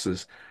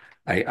classes.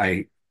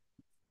 I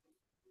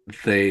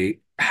they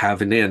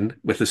have an in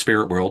with the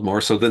spirit world more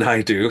so than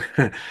I do.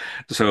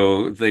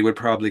 So they would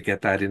probably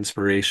get that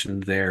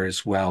inspiration there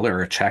as well,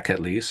 or a check at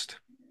least,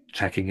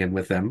 checking in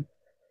with them.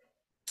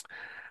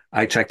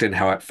 I checked in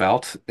how it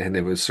felt, and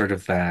it was sort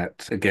of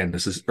that, again,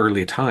 this is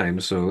early time,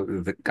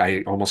 so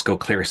I almost go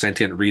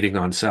clairsentient reading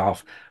on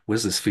self. What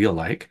does this feel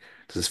like?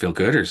 Does this feel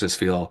good or does this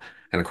feel,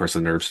 and of course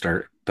the nerves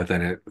start, but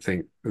then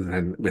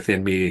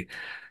within me,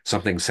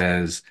 something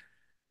says,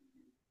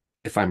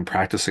 if I'm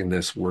practicing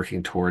this,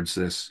 working towards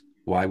this,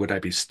 why would I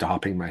be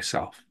stopping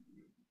myself?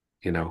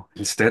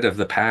 Instead of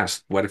the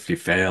past, what if you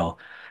fail?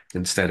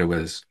 Instead it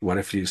was, what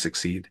if you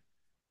succeed?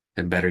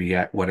 And better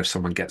yet, what if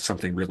someone gets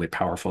something really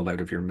powerful out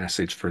of your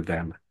message for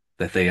them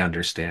that they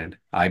understand?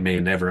 I may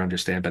never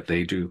understand, but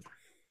they do.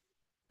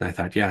 And I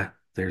thought, yeah,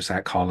 there's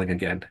that calling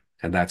again.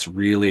 And that's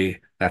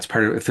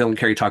part of Phil and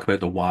Carrie talk about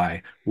the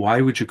why.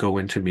 Why would you go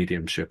into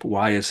mediumship?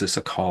 Why is this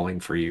a calling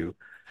for you?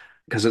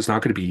 Because it's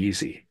not going to be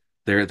easy.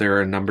 There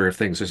are a number of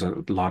things. There's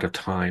a lot of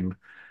time.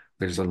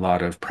 There's a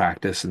lot of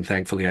practice, and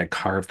thankfully I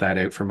carved that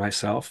out for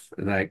myself.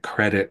 And I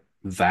credit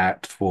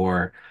that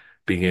for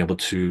being able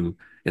to,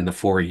 in the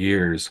 4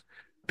 years,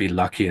 be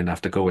lucky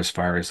enough to go as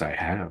far as I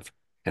have.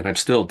 And I'm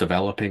still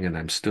developing, and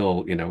I'm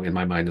still, in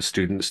my mind, a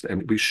student.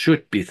 And we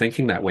should be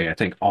thinking that way, I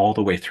think, all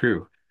the way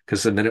through.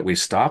 Because the minute we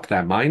stop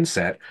that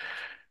mindset,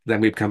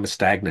 then we become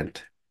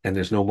stagnant and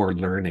there's no more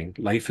learning.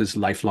 Life is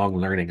lifelong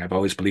learning. I've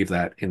always believed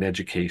that in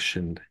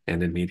education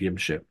and in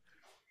mediumship.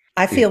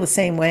 I Yeah. feel the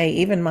same way.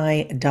 Even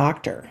my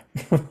doctor,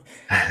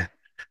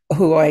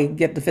 who I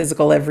get the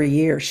physical every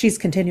year, she's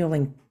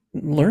continually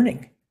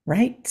learning,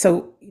 right?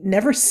 So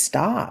never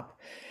stop.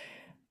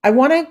 I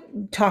want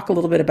to talk a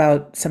little bit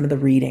about some of the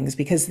readings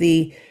because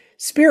the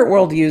spirit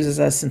world uses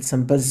us in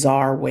some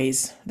bizarre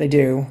ways. They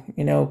do.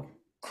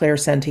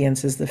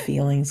 Clairsentience is the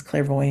feelings,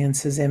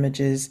 clairvoyance is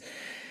images,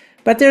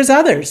 but there's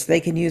others. They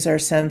can use our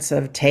sense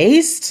of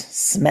taste,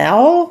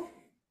 smell,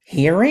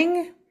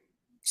 hearing,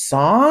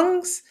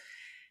 songs.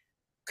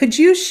 Could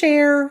you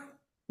share,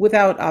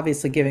 without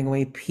obviously giving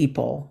away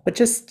people, but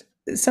just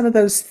some of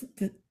those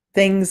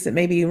things that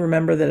maybe you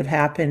remember that have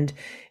happened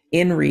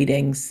in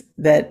readings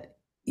that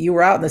you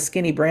were out in the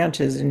skinny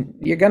branches and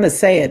you're going to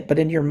say it, but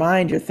in your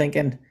mind you're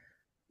thinking,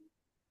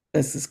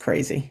 this is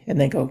crazy. And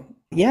they go,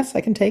 yes,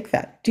 I can take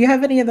that. Do you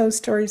have any of those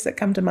stories that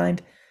come to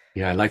mind?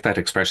 Yeah, I like that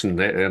expression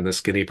and the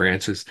skinny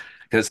branches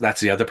because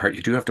that's the other part.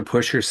 You do have to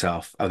push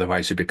yourself,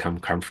 otherwise you become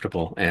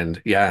comfortable.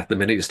 And yeah, the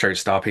minute you start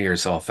stopping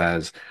yourself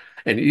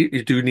and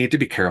you do need to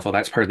be careful.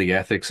 That's part of the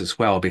ethics as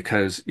well,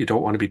 because you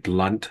don't want to be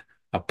blunt,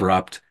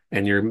 abrupt,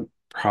 and you're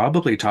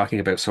probably talking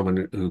about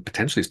someone who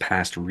potentially has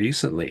passed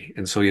recently.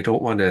 And so you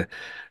don't want to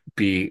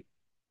be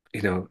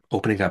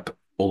opening up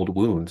old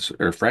wounds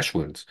or fresh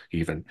wounds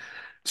even.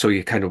 So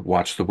you kind of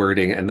watch the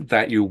wording and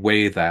that you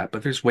weigh that,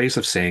 but there's ways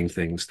of saying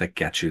things that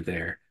get you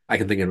there. I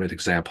can think of an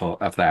example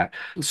of that.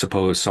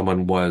 Suppose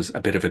someone was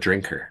a bit of a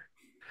drinker.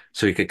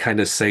 So you could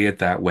kind of say it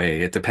that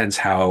way. It depends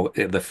how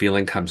the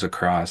feeling comes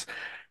across.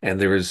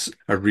 And there was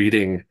a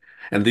reading,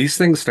 and these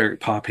things start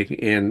popping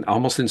in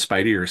almost in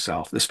spite of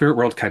yourself. The spirit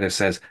world kind of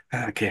says,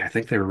 okay, I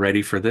think they're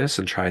ready for this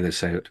and try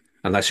this out.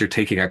 Unless you're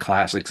taking a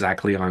class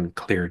exactly on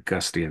clear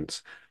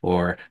gustians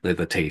or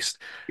the taste,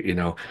 you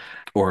know,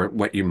 or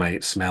what you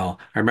might smell.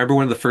 I remember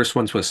one of the first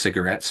ones was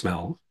cigarette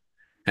smell.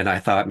 And I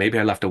thought maybe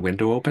I left a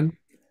window open.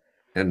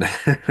 And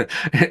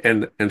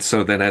and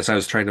so then as I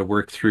was trying to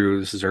work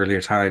through this is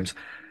earlier times,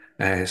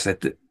 I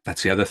said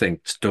that's the other thing.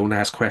 Just don't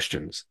ask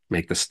questions,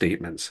 make the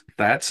statements.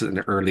 That's an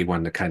early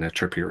one to kind of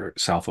trip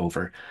yourself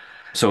over.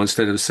 So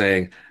instead of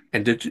saying,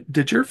 "And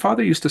did your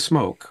father used to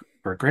smoke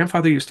or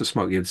grandfather used to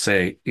smoke?" You'd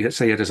say it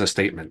as a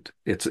statement.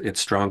 It's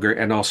stronger,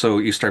 and also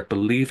you start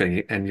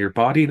believing, and your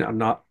body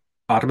not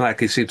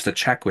automatically seems to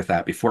check with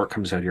that before it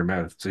comes out of your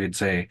mouth. So you'd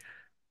say,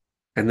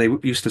 and they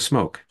used to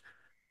smoke.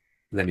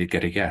 And then you'd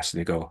get a yes, and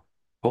you go,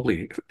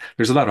 holy,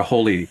 there's a lot of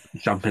holy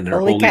jumping or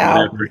Holy holy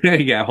cow. whatever.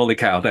 Yeah, holy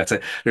cow. That's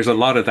it. There's a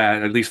lot of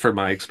that, at least for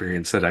my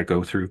experience, that I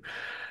go through.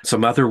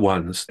 Some other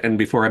ones, and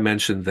before I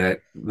mentioned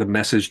that the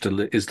message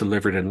is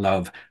delivered in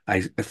love,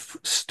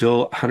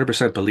 still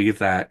 100% believe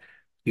that,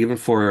 even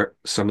for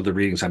some of the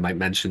readings I might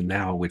mention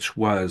now, which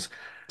was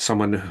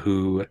someone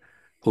who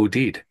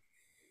OD'd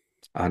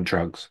on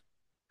drugs.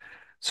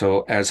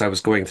 So as I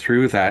was going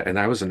through that, and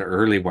I was an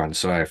early one,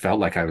 so I felt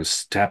like I was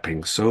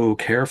stepping so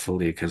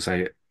carefully because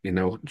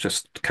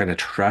just kind of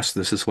trust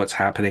this is what's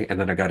happening. And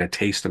then I got a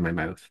taste in my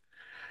mouth.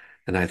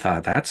 And I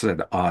thought, that's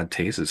an odd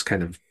taste. It's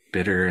kind of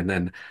bitter. And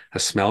then a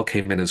smell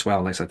came in as well.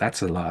 And I said,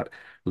 that's a lot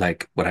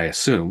like what I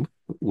assume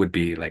would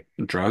be like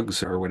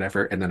drugs or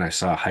whatever. And then I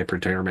saw a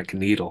hypodermic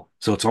needle.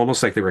 So it's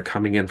almost like they were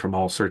coming in from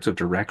all sorts of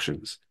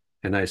directions.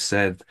 And I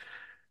said,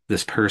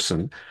 this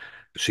person,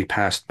 she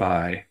passed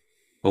by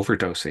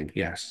overdosing.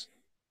 Yes.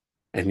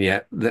 And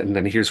yet,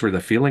 then here's where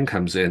the feeling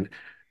comes in.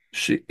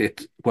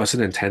 It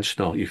wasn't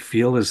intentional. You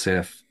feel as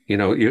if,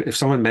 if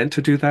someone meant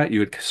to do that, you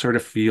would sort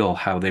of feel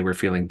how they were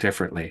feeling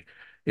differently.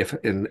 If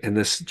and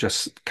this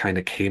just kind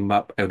of came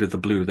up out of the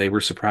blue. They were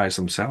surprised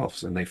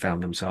themselves and they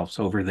found themselves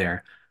over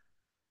there.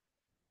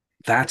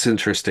 That's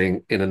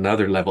interesting in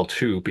another level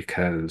too,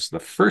 because the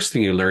first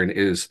thing you learn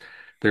is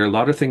there are a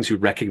lot of things you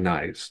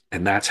recognize,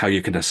 and that's how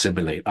you can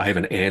assimilate. I have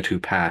an aunt who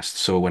passed,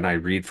 so when I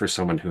read for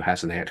someone who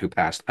has an aunt who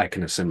passed, I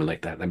can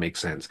assimilate that. That makes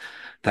sense.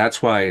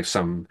 That's why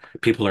some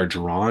people are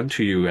drawn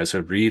to you as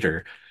a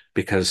reader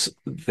because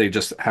they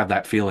just have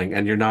that feeling,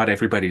 and you're not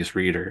everybody's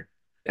reader.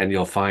 And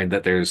you'll find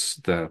that there's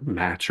the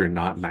match or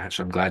not match.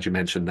 I'm glad you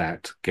mentioned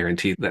that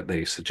guarantee that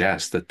they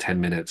suggest, the 10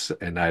 minutes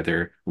and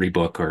either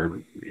rebook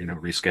or,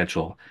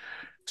 reschedule.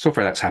 So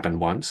far, that's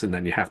happened once, and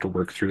then you have to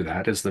work through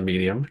that as the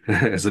medium,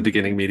 as the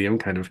beginning medium,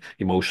 kind of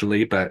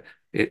emotionally. But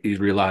you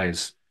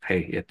realize,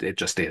 hey, it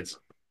just is,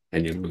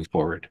 and you move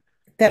forward,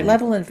 That and you.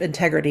 level of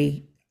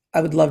integrity I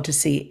would love to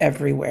see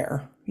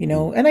everywhere,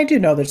 Mm. and I do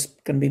know there's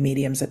going to be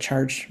mediums that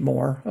charge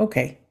more.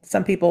 Okay.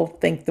 Some people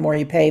think the more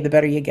you pay, the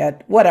better you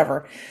get,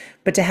 whatever.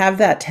 But to have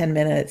that 10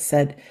 minutes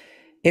said,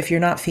 if you're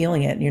not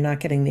feeling it and you're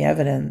not getting the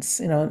evidence,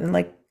 and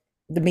like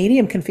the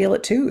medium can feel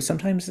it too.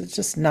 Sometimes it's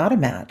just not a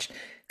match.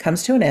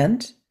 Comes to an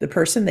end, the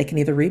person, they can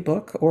either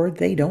rebook or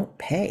they don't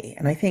pay.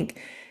 And I think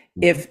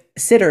Mhm. if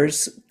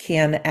sitters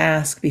can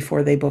ask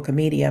before they book a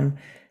medium,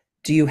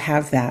 do you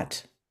have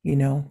that?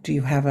 Do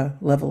you have a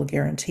level of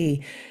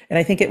guarantee? And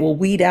I think it will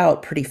weed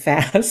out pretty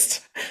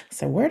fast.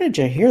 So, where did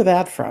you hear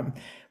that from?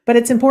 But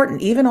it's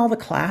important. Even all the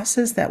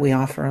classes that we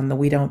offer on the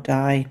we don't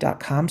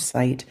die.com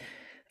site,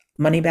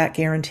 money back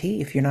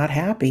guarantee. If you're not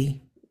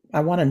happy,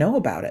 I want to know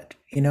about it.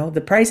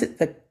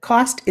 The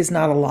cost is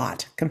not a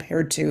lot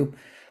compared to,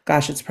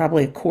 gosh, it's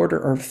probably a quarter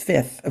or a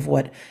fifth of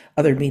what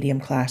other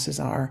medium classes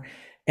are.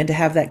 And to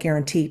have that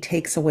guarantee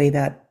takes away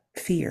that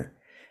fear.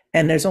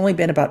 And there's only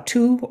been about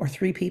 2 or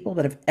 3 people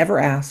that have ever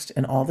asked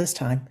in all this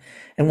time.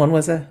 And one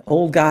was an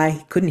old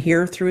guy, couldn't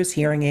hear through his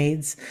hearing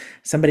aids,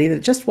 somebody that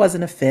just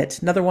wasn't a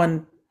fit. Another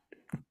one,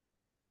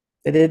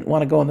 they didn't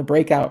want to go in the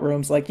breakout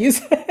rooms, like you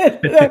said,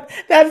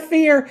 that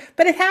fear.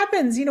 But it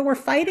happens. We're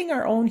fighting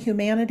our own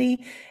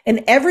humanity,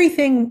 and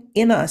everything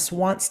in us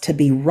wants to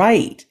be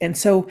right. And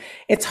so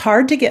it's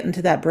hard to get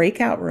into that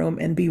breakout room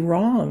and be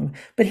wrong.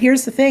 But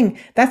here's the thing,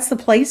 that's the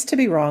place to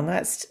be wrong.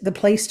 That's the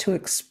place to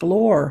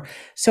explore.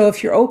 So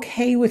if you're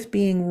okay with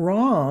being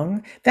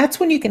wrong, that's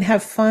when you can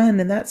have fun,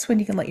 and that's when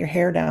you can let your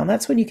hair down.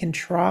 That's when you can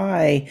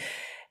try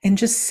and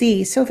just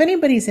see. So if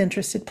anybody's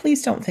interested,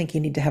 please don't think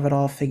you need to have it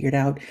all figured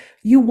out.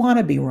 You want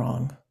to be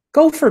wrong.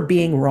 Go for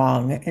being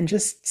wrong and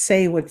just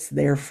say what's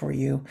there for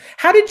you.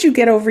 How did you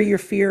get over your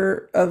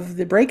fear of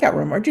the breakout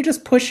room? Or did you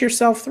just push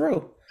yourself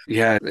through?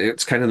 Yeah,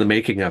 it's kind of the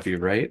making of you,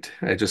 right?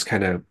 I just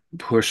kind of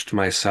pushed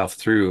myself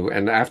through.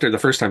 And after the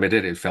first time I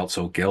did it, felt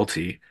so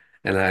guilty.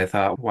 And I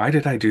thought, why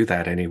did I do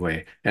that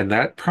anyway? And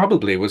that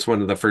probably was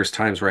one of the first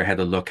times where I had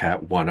to look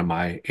at one of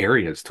my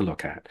areas to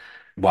look at.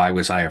 Why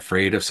was I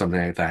afraid of something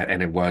like that?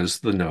 And it was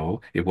the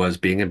no, it was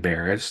being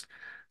embarrassed.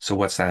 So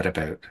what's that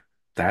about?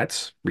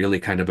 That's really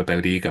kind of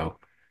about ego.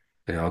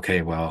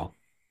 Okay, well,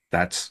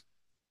 that's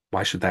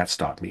why should that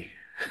stop me?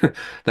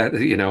 That,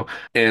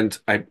 and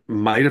I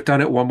might have done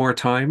it one more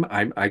time.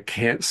 I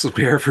can't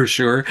swear for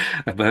sure,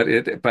 but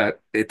it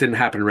didn't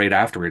happen right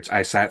afterwards.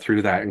 I sat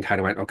through that and kind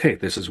of went, okay,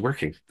 this is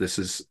working. This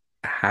is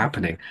Mhm.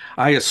 happening.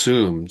 I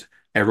assumed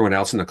everyone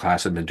else in the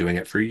class had been doing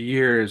it for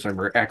years and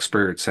were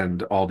experts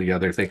and all the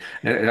other things.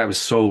 And I was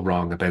so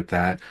wrong about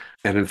that.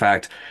 And in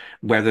fact,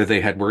 whether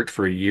they had worked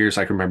for years,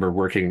 I can remember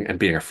working and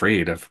being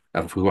afraid of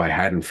who I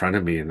had in front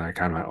of me. And I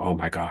kind of went, oh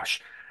my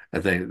gosh.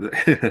 They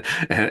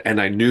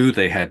and I knew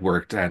they had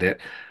worked at it,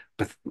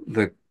 but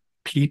the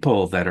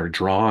people that are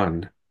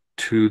drawn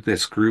to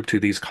this group, to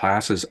these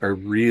classes, are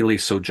really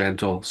so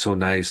gentle, so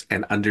nice,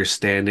 and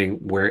understanding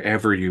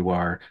wherever you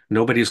are.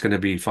 Nobody's going to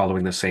be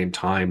following the same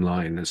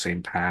timeline, the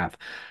same path.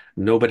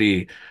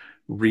 Nobody.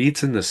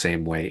 reads in the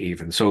same way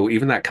even. So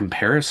even that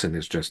comparison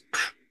is just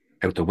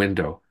out the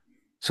window.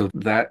 So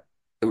that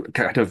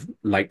kind of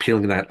like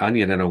peeling that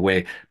onion in a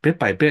way, bit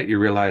by bit, you're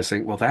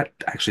realizing, well, that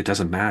actually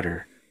doesn't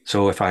matter.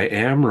 So if I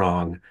am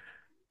wrong,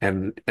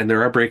 and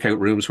there are breakout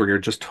rooms where you're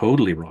just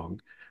totally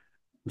wrong,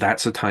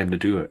 that's the time to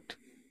do it.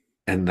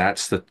 And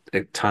that's the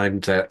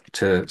time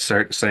to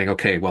start saying,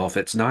 okay, well, if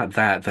it's not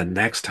that, then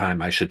next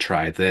time I should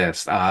try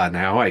this. Ah,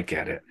 now I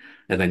get it.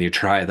 And then you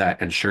try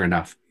that, and sure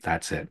enough,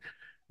 that's it.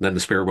 Then the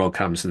spirit world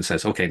comes and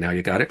says, okay, now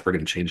you got it. We're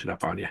going to change it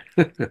up on you.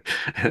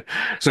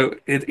 So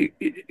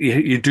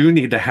you do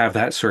need to have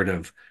that sort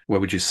of,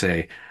 what would you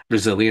say,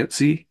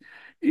 resiliency.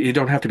 You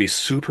don't have to be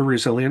super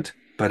resilient,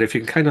 but if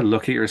you can kind of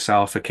look at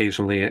yourself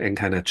occasionally and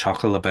kind of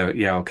chuckle about,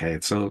 yeah, okay,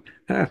 so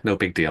no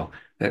big deal.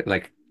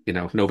 Like,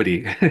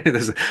 nobody,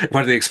 this is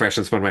one of the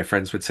expressions one of my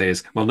friends would say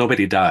is, well,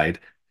 nobody died.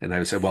 And I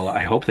would say, well,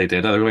 I hope they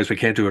did. Otherwise, we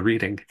can't do a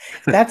reading.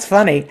 That's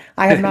funny.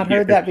 I have not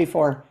heard Yeah. that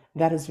before.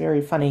 That is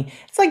very funny.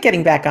 It's like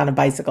getting back on a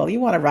bicycle. You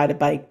want to ride a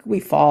bike, we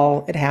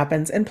fall, it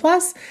happens. And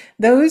plus,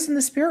 those in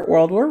the spirit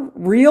world were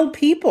real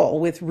people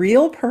with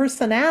real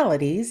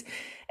personalities,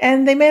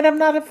 and they may have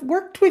not have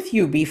worked with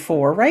you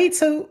before, right?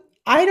 So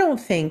I don't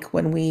think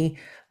when we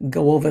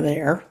go over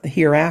there, the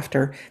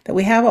hereafter, that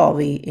we have all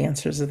the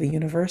answers of the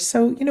universe.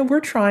 So, we're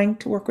trying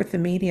to work with the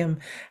medium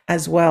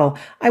as well.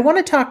 I want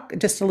to talk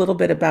just a little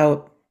bit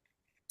about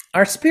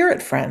our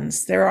spirit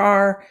friends. There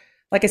are,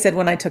 like I said,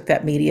 when I took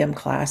that medium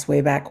class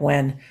way back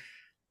when, it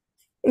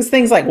was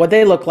things like what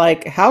they look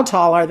like, how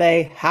tall are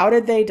they, how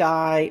did they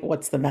die,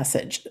 what's the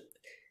message?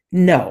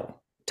 No.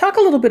 Talk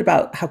a little bit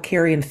about how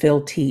Carrie and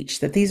Phil teach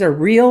that these are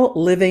real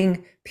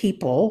living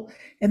people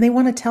and they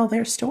want to tell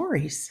their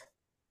stories.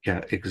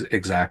 Yeah,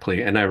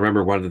 exactly. And I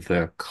remember one of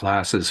the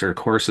classes or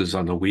courses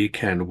on the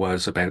weekend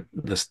was about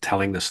this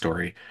telling the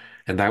story,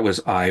 and that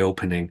was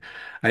eye-opening.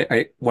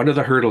 One of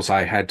the hurdles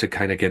I had to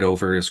kind of get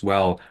over as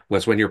well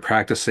was when you're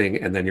practicing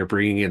and then you're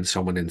bringing in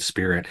someone in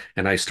spirit.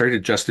 And I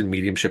started just in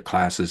mediumship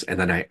classes, and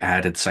then I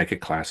added psychic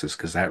classes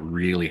because that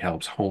really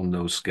helps hone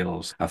those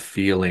skills of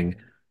feeling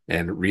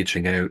and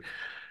reaching out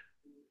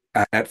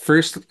at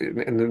first,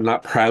 and I'm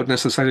not proud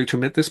necessarily to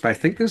admit this, but I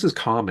think this is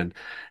common.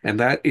 And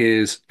that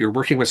is you're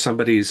working with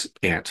somebody's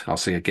aunt, I'll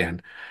say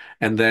again.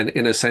 And then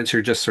in a sense,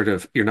 you're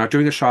not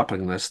doing a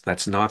shopping list.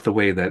 That's not the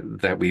way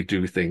that we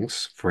do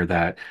things for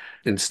that.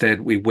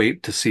 Instead, we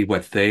wait to see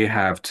what they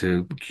have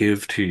to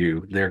give to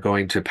you. They're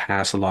going to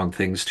pass along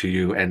things to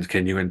you. And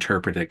can you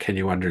interpret it? Can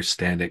you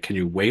understand it? Can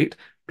you wait,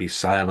 be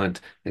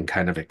silent, and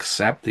kind of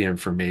accept the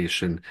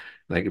information?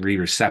 Like be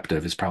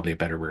receptive is probably a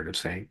better word of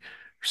saying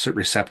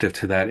receptive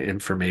to that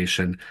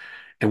information.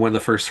 And one of the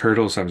first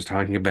hurdles I was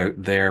talking about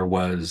there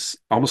was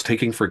almost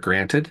taking for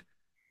granted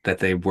that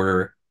they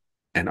were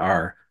and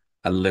are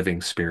a living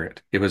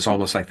spirit. It was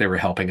almost like they were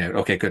helping out.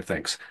 Okay, good,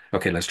 thanks.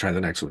 Okay, let's try the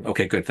next one.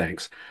 Okay, good,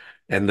 thanks.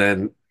 And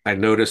then I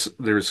noticed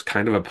there's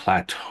kind of a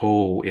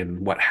plateau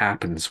in what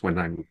happens when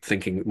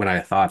I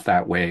thought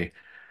that way.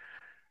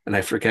 And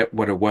I forget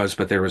what it was,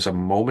 but there was a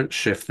moment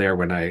shift there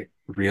when I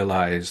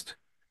realized,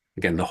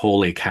 again, the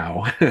holy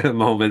cow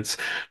moments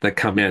that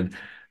come in.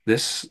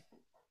 This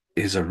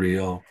is a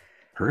real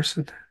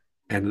person,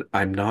 and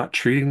I'm not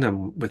treating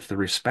them with the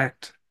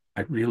respect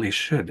I really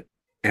should.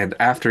 And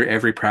after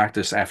every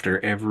practice,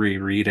 after every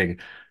reading,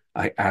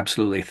 I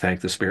absolutely thank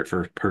the spirit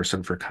for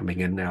person for coming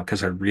in now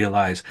because I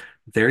realize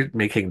they're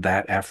making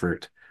that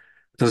effort.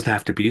 It doesn't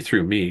have to be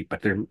through me,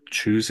 but they're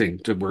choosing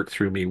to work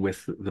through me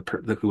with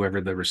the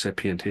whoever the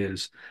recipient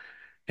is,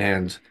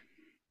 and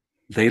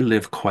they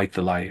live quite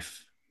the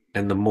life.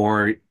 And the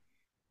more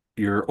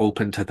you're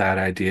open to that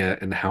idea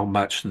and how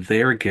much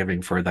they're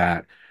giving for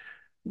that,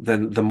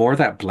 then the more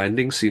that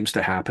blending seems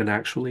to happen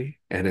actually,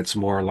 and it's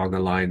more along the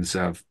lines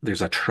of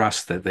there's a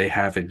trust that they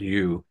have in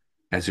you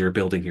as you're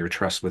building your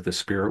trust with the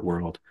spirit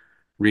world,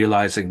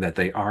 realizing that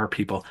they are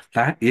people.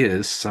 That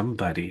is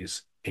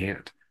somebody's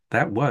aunt.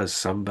 That was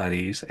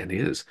somebody's and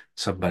is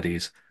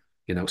somebody's,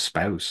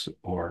 spouse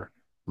or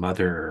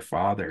mother or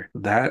father.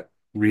 That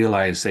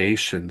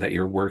realization that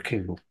you're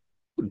working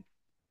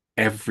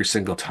every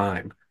single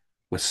time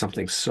with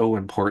something so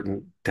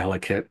important,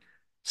 delicate,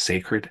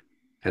 sacred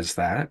as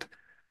that,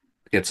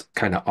 it's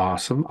kind of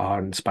awesome,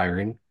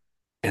 awe-inspiring,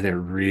 and it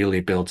really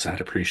builds that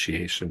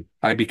appreciation.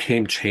 I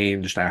became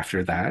changed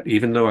after that,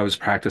 even though I was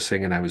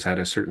practicing and I was at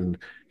a certain,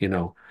 you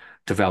know,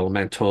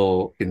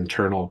 developmental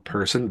internal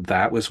person.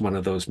 That was one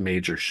of those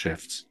major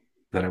shifts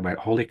that I went,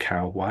 holy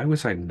cow, why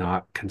was I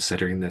not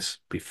considering this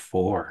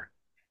before?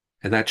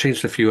 And that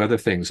changed a few other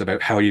things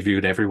about how you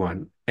viewed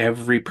everyone.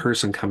 Every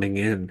person coming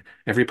in,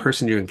 every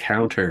person you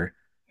encounter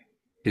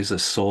is a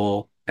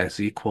soul as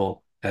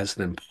equal, as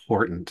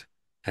important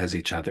as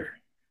each other.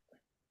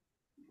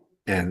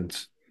 And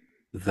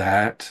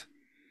that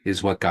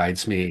is what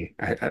guides me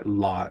a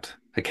lot.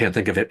 I can't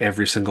think of it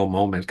every single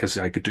moment because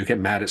I do get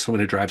mad at someone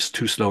who drives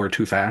too slow or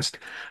too fast.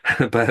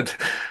 But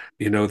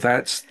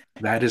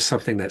that is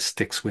something that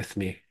sticks with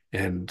me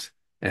and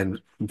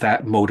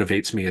that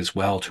motivates me as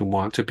well to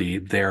want to be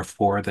there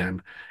for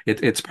them.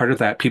 It's part of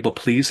that people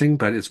pleasing,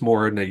 but it's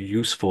more in a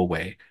useful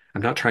way.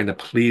 I'm not trying to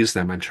please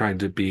them. I'm trying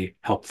to be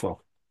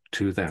helpful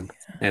to them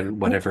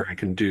and whatever I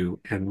can do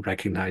and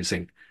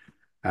recognizing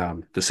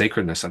the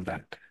sacredness of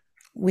that.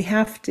 We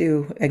have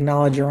to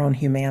acknowledge our own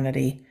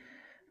humanity.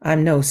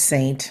 I'm no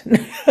saint,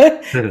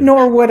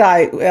 nor would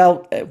I,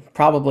 well,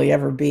 probably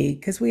ever be,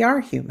 because we are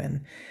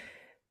human.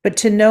 But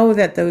to know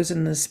that those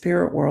in the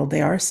spirit world,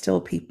 they are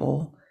still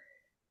people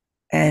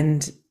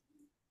and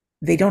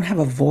they don't have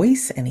a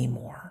voice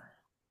anymore.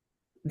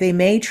 They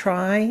may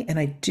try, and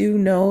I do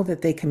know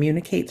that they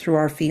communicate through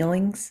our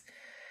feelings,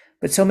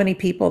 but so many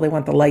people, they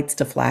want the lights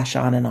to flash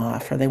on and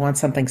off, or they want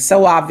something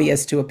so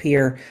obvious to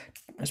appear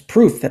as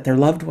proof that their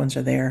loved ones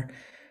are there.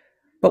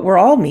 But we're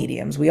all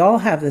mediums. We all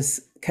have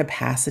this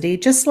capacity,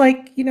 just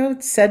like,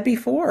 it's said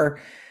before,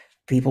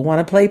 people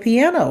want to play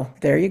piano.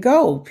 There you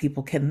go.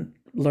 People can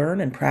learn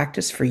and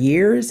practice for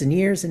years and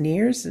years and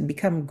years and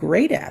become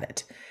great at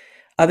it.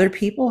 Other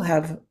people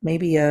have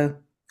maybe a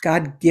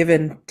God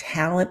given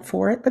talent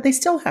for it, but they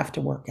still have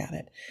to work at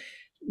it.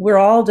 We're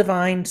all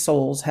divine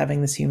souls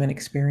having this human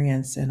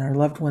experience, and our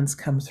loved ones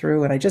come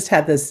through. And I just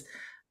had this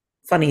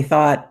funny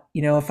thought,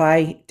 if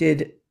I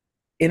did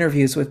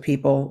interviews with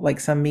people like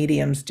some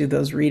mediums do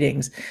those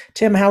readings,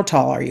 Tim, how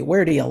tall are you?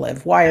 Where do you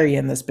live? Why are you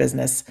in this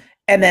business?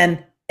 And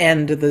then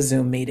end the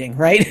Zoom meeting,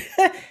 right?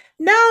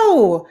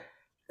 No,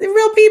 they're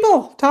real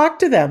people. Talk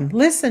to them,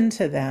 listen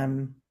to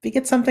them. If you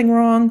get something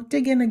wrong,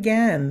 dig in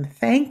again,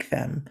 thank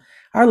them.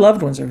 Our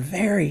loved ones are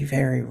very,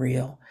 very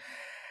real.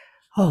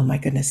 Oh my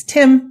goodness.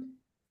 Tim,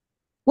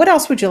 what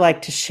else would you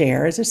like to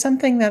share? Is there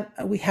something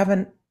that we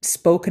haven't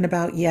spoken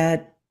about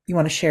yet? You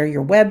want to share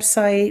your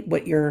website,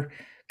 what your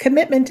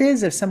commitment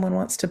is if someone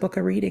wants to book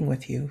a reading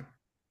with you?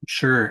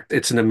 Sure,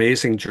 it's an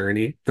amazing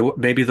journey.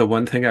 Maybe the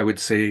one thing I would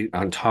say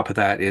on top of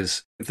that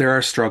is there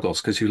are struggles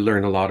because you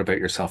learn a lot about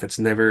yourself. It's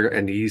never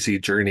an easy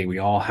journey. We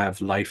all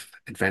have life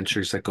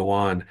adventures that go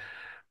on.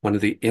 One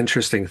of the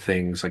interesting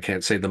things, I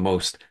can't say the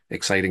most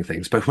exciting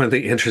things, but one of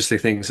the interesting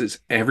things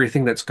is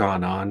everything that's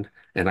gone on,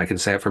 and I can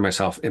say it for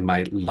myself in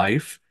my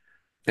life,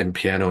 and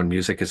piano and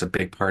music is a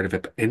big part of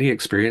it. But any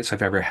experience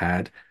I've ever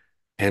had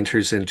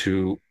enters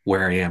into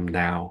where I am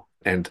now.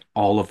 And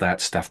all of that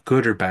stuff,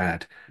 good or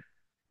bad,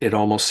 it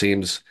almost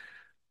seems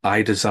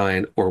I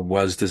design or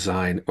was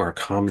design or a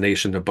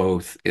combination of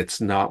both.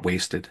 It's not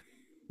wasted.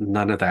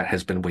 None of that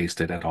has been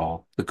wasted at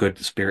all. The good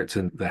spirits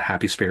and the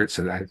happy spirits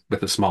and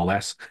with a small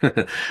s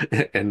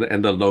and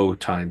the low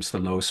times, the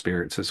low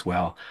spirits as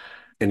well.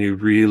 And you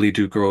really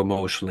do grow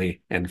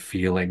emotionally and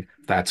feeling.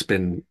 That's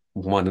been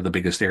one of the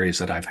biggest areas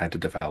that I've had to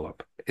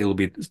develop. It'll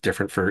be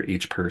different for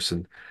each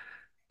person,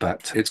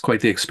 but it's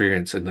quite the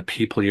experience. And the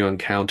people you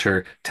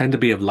encounter tend to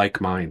be of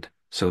like mind.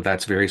 So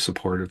that's very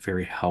supportive,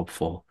 very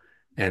helpful.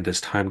 And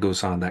as time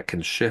goes on, that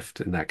can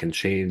shift and that can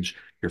change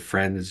your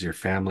friends, your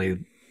family.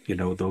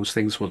 Those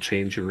things will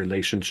change your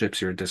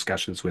relationships, your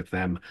discussions with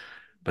them,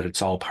 but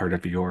it's all part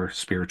of your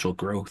spiritual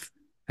growth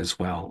as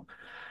well.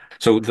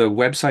 So the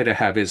website I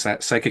have is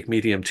at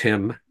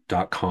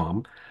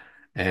psychicmediumtim.com.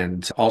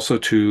 And also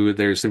too,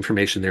 there's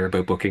information there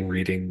about booking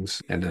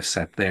readings and a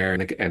set there.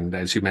 And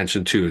as you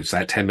mentioned too, it's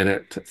that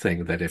 10-minute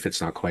thing that if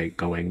it's not quite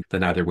going,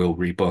 then either we'll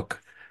rebook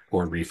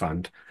or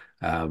refund.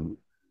 Um,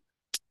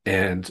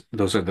 and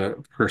those are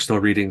the personal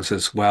readings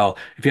as well.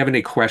 If you have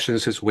any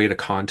questions, there's a way to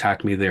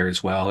contact me there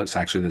as well. It's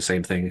actually the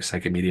same thing,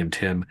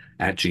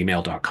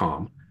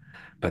 psychicmediumtim@gmail.com.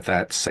 But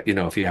that's,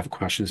 if you have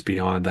questions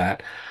beyond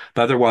that.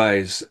 But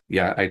otherwise,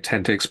 yeah, I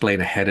tend to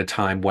explain ahead of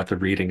time what the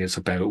reading is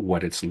about,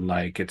 what it's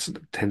like. It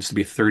tends to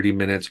be 30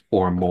 minutes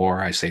or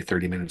more. I say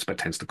 30 minutes, but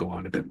tends to go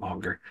on a bit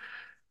longer.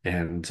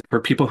 And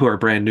for people who are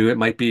brand new, it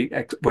might be,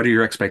 what are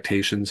your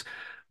expectations?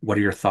 What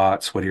are your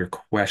thoughts? What are your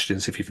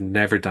questions? If you've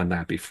never done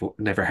that before,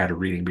 never had a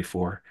reading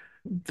before,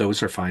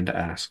 those are fine to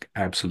ask.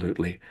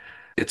 Absolutely.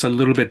 It's a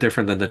little bit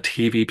different than the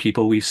TV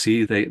people we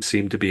see. They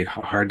seem to be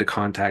hard to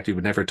contact. You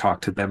would never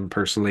talk to them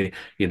personally,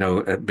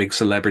 a big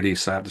celebrity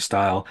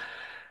style.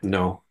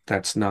 No,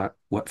 that's not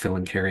what Phil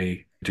and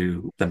Carrie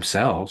do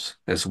themselves,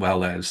 as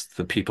well as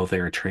the people they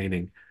are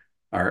training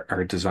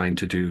are designed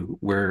to do.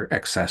 We're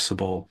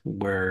accessible.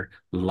 We're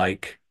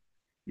like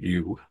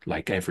you,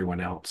 like everyone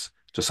else,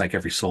 just like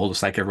every soul,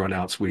 just like everyone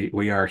else.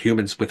 We are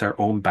humans with our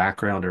own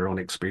background, our own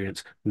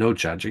experience. No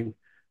judging.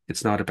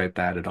 It's not about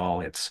that at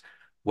all. It's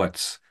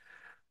what's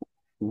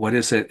what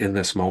is it in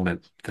this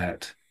moment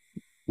that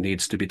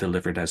needs to be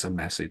delivered as a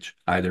message,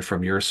 either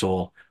from your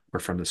soul or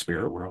from the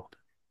spirit world.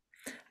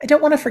 I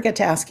don't want to forget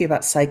to ask you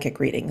about psychic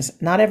readings.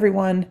 Not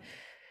everyone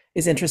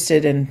is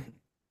interested in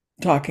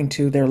talking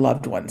to their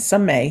loved ones.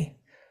 Some may,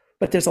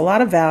 but there's a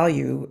lot of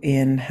value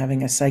in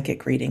having a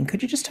psychic reading.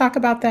 Could you just talk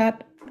about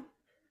that?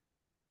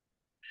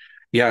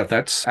 Yeah,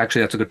 that's a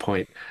good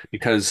point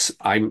because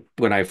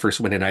when I first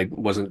went in, I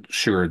wasn't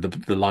sure.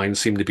 The lines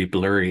seem to be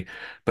blurry,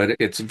 but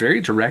it's very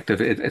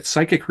directive. It's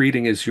psychic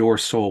reading is your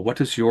soul. What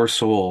does your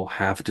soul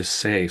have to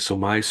say? So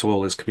my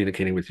soul is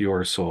communicating with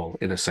your soul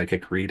in a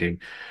psychic reading,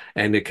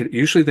 and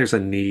usually there's a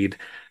need,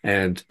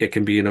 and it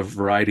can be in a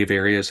variety of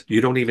areas. You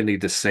don't even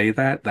need to say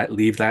that.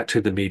 Leave that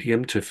to the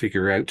medium to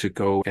figure out to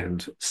go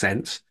and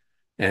sense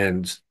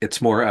And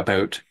it's more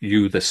about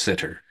you, the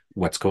sitter,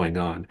 what's going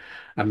on.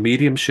 A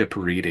mediumship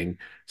reading,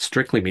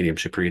 strictly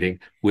mediumship reading,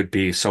 would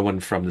be someone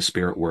from the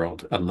spirit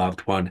world, a loved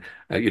one.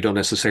 You don't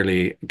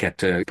necessarily get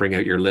to bring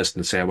out your list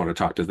and say, I want to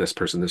talk to this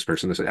person, this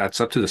person, this.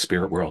 That's up to the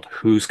spirit world.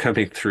 Who's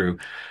coming through?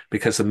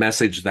 Because the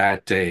message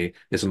that day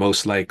is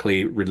most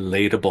likely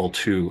relatable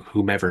to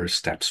whomever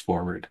steps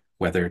forward,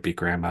 whether it be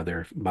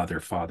grandmother, mother,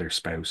 father,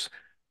 spouse.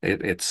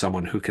 It's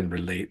someone who can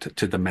relate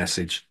to the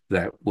message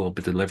that will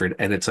be delivered,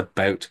 and it's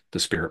about the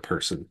spirit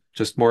person,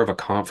 just more of a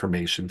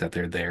confirmation that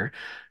they're there,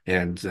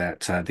 and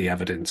that the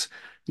evidence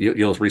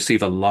you'll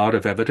receive a lot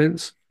of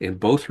evidence in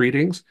both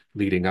readings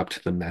leading up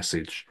to the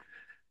message.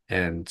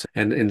 And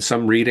in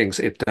some readings,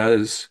 it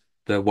does,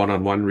 the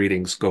one-on-one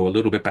readings go a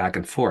little bit back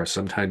and forth.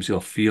 Sometimes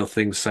you'll feel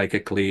things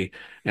psychically,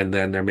 and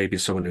then there may be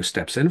someone who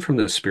steps in from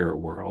the spirit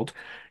world.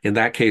 In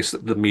that case,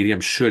 the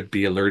medium should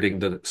be alerting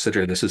the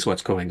sitter, this is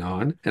what's going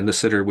on. And the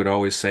sitter would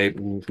always say,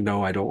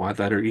 no, I don't want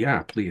that. Or,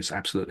 yeah, please,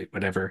 absolutely.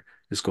 Whatever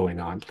is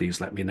going on,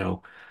 please let me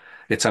know.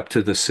 It's up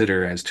to the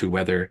sitter as to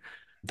whether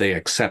they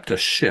accept a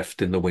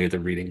shift in the way the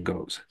reading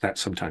goes. That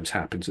sometimes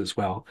happens as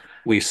well.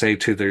 We say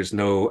too, there's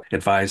no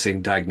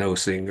advising,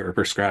 diagnosing, or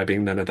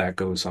prescribing. None of that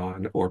goes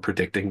on, or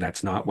predicting.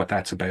 That's not what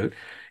that's about.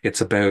 It's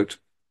about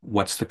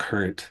what's the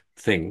current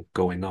thing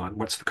going on?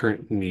 What's the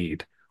current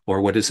need?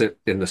 Or what is it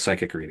in the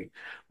psychic reading?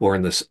 Or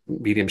in this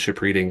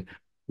mediumship reading,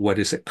 what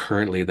is it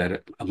currently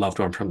that a loved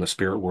one from the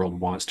spirit world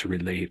wants to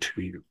relay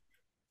to you?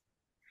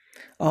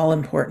 All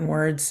important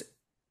words.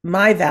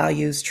 My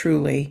values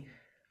truly,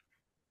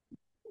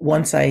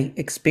 once I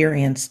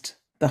experienced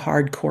the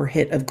hardcore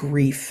hit of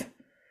grief,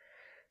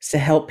 is to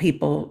help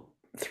people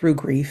through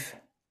grief,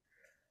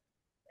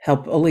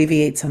 help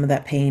alleviate some of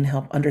that pain,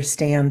 help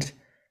understand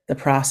the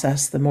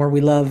process. The more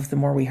we love, the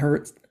more we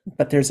hurt.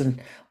 But there's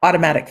an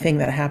automatic thing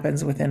that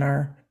happens within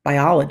our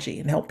biology,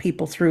 and help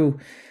people through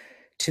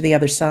to the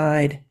other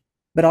side,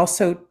 but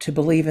also to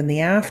believe in the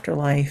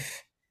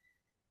afterlife.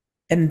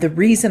 And the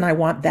reason I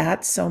want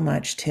that so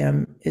much,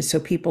 Tim, is so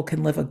people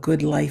can live a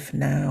good life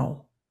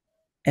now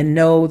and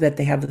know that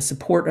they have the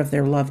support of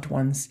their loved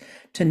ones,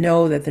 to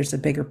know that there's a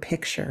bigger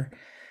picture.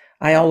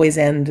 I always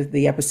end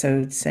the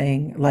episode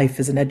saying life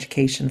is an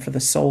education for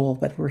the soul,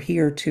 but we're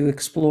here to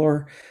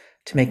explore,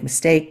 to make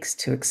mistakes,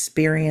 to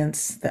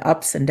experience the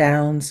ups and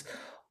downs,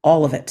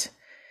 all of it.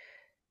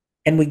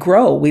 And we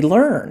grow, we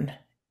learn.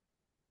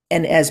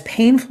 And as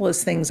painful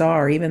as things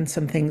are, even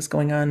some things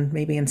going on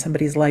maybe in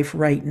somebody's life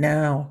right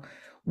now,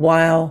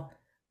 while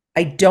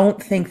I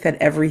don't think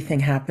that everything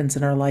happens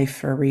in our life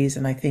for a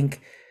reason, I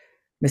think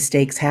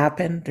mistakes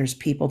happen. There's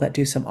people that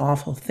do some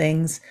awful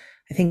things.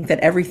 I think that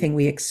everything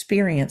we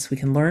experience, we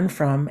can learn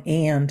from.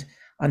 And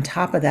on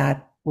top of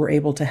that, we're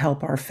able to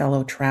help our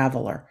fellow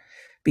traveler,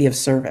 be of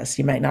service.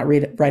 You might not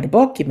write a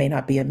book, you may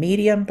not be a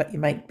medium, but you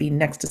might be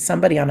next to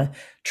somebody on a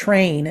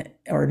train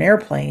or an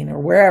airplane or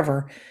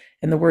wherever,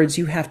 and the words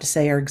you have to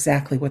say are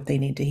exactly what they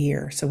need to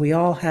hear. So we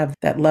all have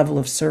that level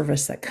of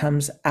service that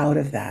comes out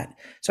of that.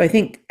 So I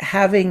think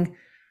having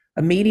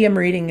a medium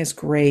reading is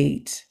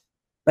great,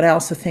 but I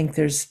also think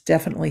there's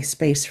definitely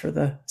space for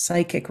the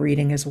psychic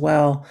reading as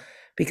well,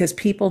 because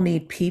people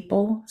need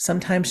people.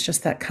 Sometimes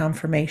just that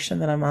confirmation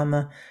that I'm on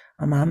the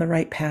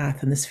right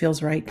path and this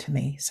feels right to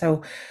me.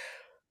 So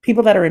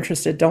people that are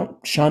interested, don't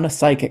shun a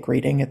psychic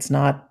reading. It's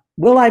not,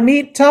 will I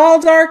meet tall,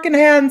 dark, and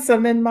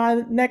handsome in my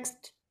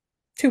next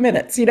 2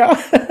 minutes?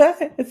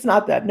 It's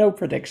not that. No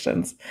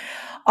predictions.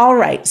 All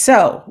right.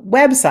 So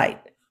website,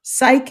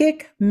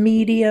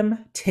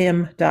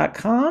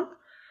 psychicmediumtim.com.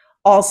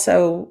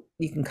 Also,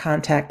 you can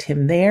contact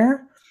him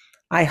there.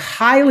 I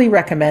highly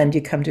recommend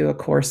you come do a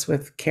course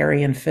with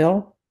Carrie and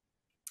Phil.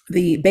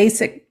 The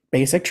basic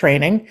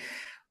training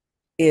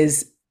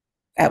is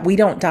at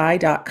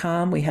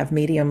wedon'tdie.com. We have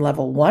medium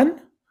level 1,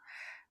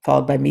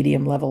 followed by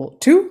medium level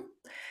 2.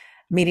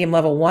 Medium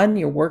level 1,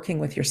 you're working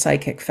with your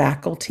psychic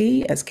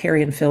faculty. As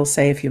Carrie and Phil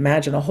say, if you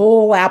imagine a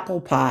whole apple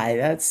pie,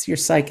 that's your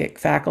psychic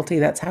faculty.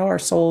 That's how our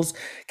souls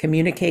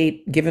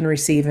communicate, give and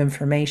receive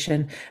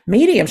information.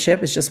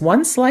 Mediumship is just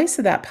one slice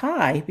of that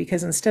pie,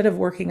 because instead of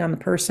working on the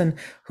person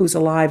who's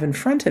alive in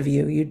front of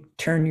you, you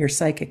turn your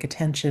psychic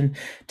attention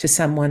to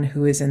someone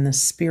who is in the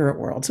spirit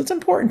world. So it's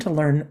important to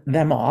learn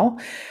them all.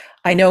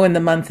 I know in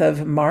the month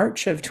of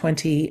March of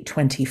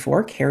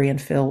 2024, Carrie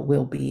and Phil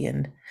will be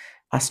in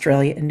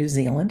Australia and New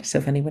Zealand. So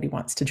if anybody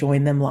wants to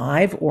join them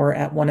live or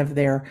at one of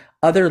their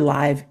other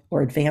live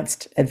or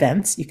advanced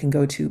events, you can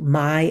go to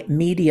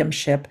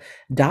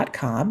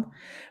mymediumship.com.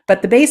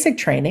 But the basic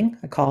training,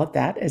 I call it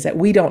that, is at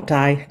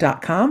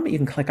wedon'tdie.com. You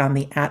can click on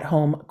the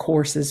at-home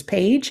courses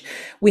page.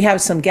 We have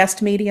some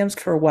guest mediums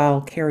for while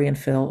Carrie and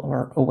Phil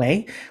are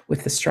away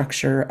with the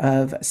structure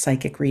of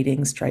psychic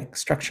readings,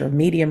 structure of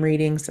medium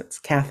readings. That's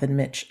Kath and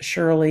Mitch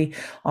Shirley.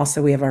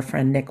 Also, we have our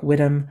friend Nick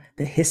Whittam,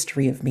 the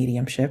history of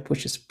mediumship,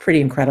 which is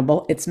pretty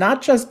incredible. It's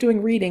not just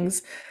doing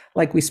readings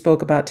like we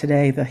spoke about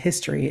today. The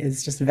history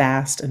is just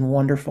vast and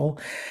wonderful.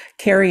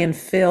 Carrie and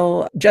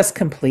Phil just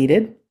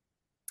completed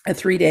a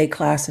 3-day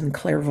class in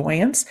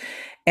clairvoyance.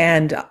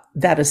 And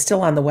that is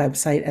still on the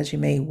website, as you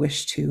may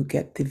wish to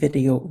get the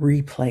video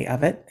replay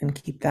of it and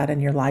keep that in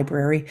your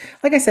library.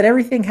 Like I said,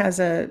 everything has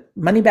a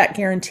money back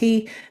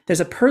guarantee. There's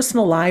a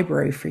personal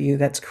library for you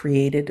that's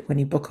created when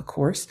you book a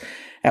course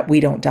at We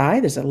Don't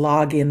Die. There's a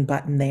login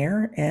button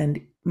there.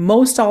 And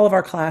most all of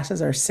our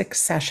classes are 6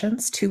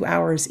 sessions, 2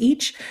 hours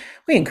each.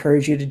 We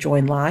encourage you to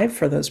join live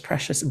for those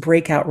precious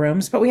breakout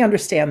rooms, but we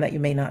understand that you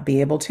may not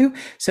be able to.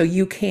 So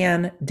you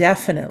can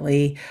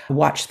definitely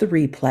watch the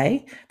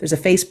replay. There's a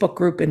Facebook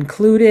group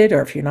included,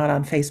 or if you're not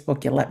on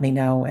Facebook, you let me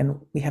know. And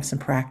we have some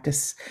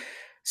practice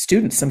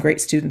students, some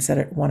great students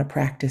that want to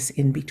practice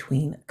in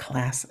between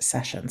class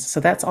sessions. So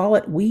that's all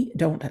at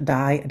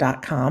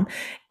wedon'tdie.com.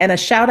 And a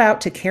shout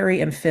out to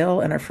Carrie and Phil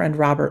and our friend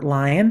Robert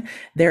Lyon.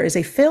 There is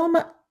a film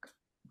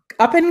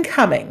up and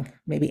coming,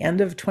 maybe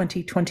end of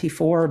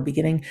 2024,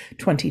 beginning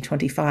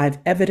 2025,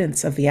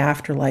 Evidence of the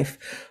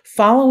Afterlife,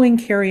 following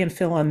Carrie and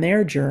Phil on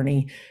their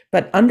journey,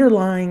 but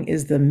underlying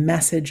is the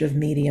message of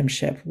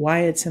mediumship, why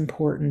it's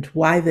important,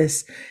 why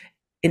this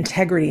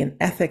integrity and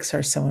ethics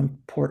are so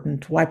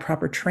important, why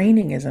proper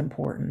training is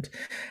important.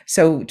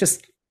 So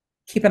just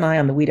keep an eye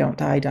on the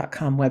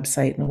wedon'tdie.com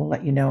website, and we'll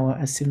let you know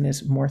as soon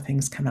as more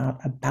things come out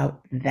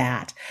about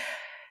that.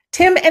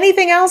 Tim,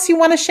 anything else you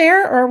want to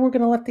share, or we're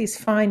going to let these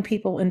fine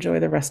people enjoy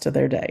the rest of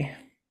their day?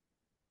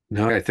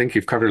 No, I think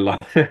you've covered a lot,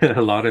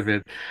 a lot of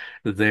it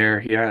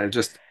there. Yeah,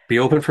 just be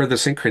open for the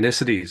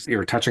synchronicities. You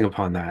were touching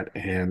upon that,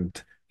 and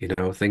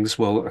things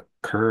will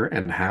occur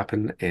and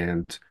happen,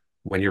 and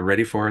when you're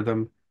ready for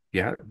them,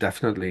 yeah,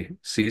 definitely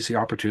seize the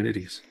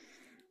opportunities.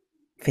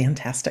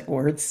 Fantastic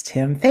words,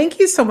 Tim. Thank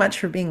you so much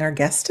for being our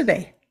guest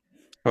today.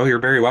 Oh, you're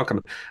very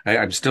welcome.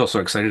 I'm still so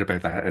excited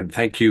about that, and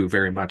thank you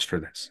very much for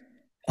this.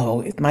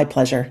 Oh, it's my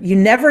pleasure. You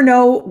never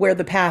know where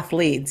the path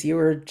leads. You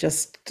were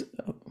just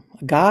a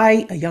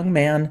guy, a young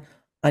man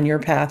on your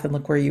path, and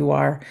look where you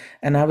are.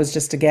 And I was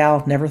just a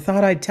gal. Never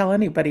thought I'd tell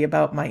anybody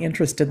about my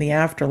interest in the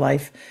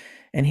afterlife.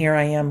 And here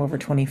I am over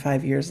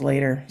 25 years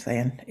later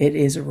saying it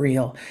is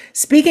real.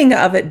 Speaking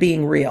of it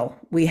being real,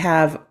 we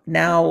have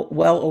now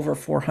well over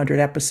 400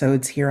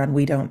 episodes here on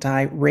We Don't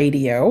Die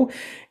Radio,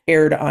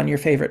 aired on your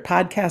favorite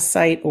podcast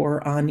site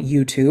or on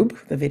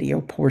YouTube, the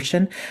video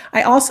portion.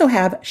 I also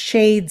have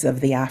Shades of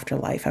the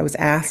Afterlife. I was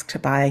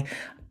asked by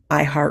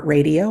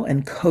iHeartRadio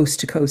and Coast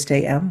to Coast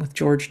AM with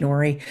George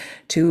Norrie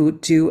to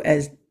do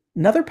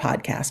another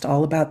podcast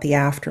all about the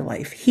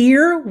afterlife.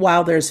 Here,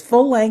 while there's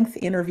full-length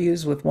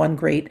interviews with one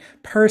great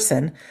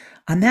person,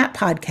 on that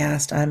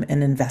podcast, I'm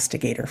an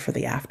investigator for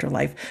the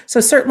afterlife. So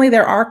certainly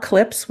there are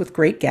clips with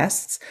great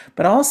guests,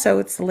 but also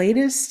it's the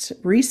latest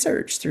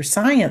research through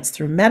science,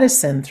 through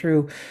medicine,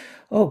 through,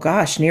 oh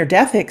gosh,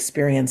 near-death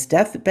experience,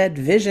 deathbed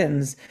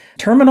visions,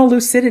 terminal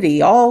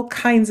lucidity, all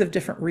kinds of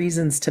different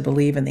reasons to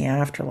believe in the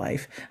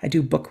afterlife. I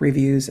do book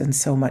reviews and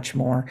so much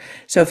more.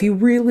 So if you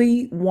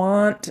really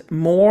want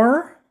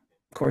more,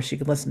 of course, you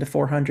can listen to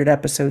 400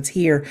 episodes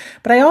here,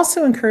 but I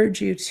also encourage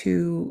you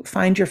to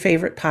find your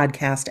favorite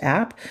podcast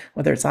app,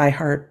 whether it's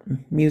iHeart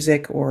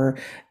Music or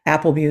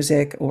Apple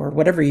Music or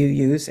whatever you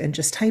use, and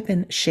just type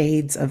in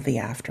Shades of the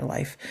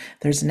Afterlife.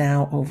 There's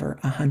now over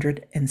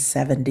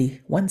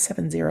 170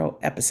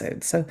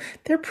 episodes, so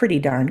they're pretty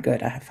darn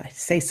good, if I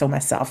say so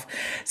myself.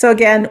 So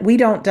again,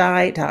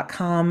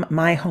 wedon'tdie.com,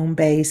 my home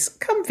base.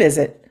 Come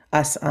visit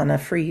us on a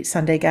free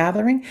Sunday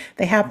gathering.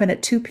 They happen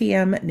at 2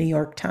 p.m. New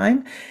York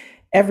time.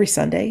 Every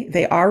Sunday.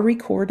 They are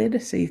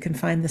recorded, so you can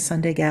find the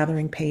Sunday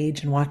Gathering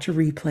page and watch a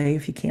replay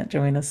if you can't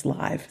join us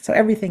live. So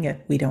everything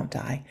at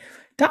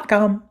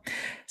wedon'tdie.com.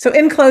 So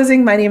in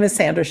closing, my name is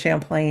Sandra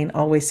Champlain,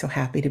 always so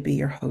happy to be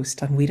your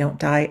host on We Don't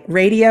Die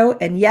Radio.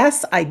 And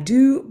yes, I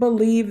do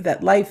believe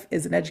that life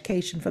is an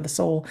education for the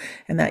soul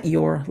and that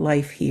your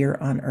life here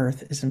on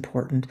earth is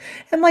important.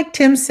 And like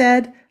Tim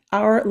said,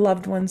 our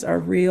loved ones are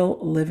real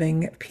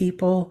living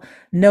people.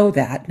 Know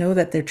that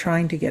they're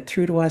trying to get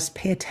through to us.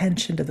 Pay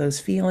attention to those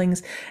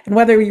feelings. And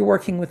whether you're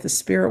working with the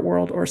spirit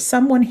world or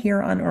someone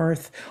here on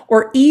earth,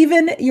 or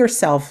even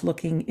yourself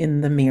looking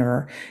in the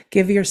mirror,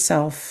 give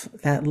yourself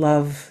that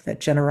love, that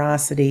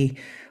generosity.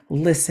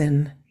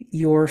 Listen,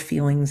 your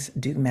feelings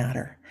do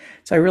matter.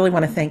 So I really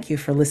want to thank you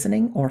for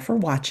listening or for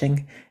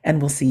watching,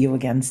 and we'll see you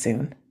again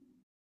soon.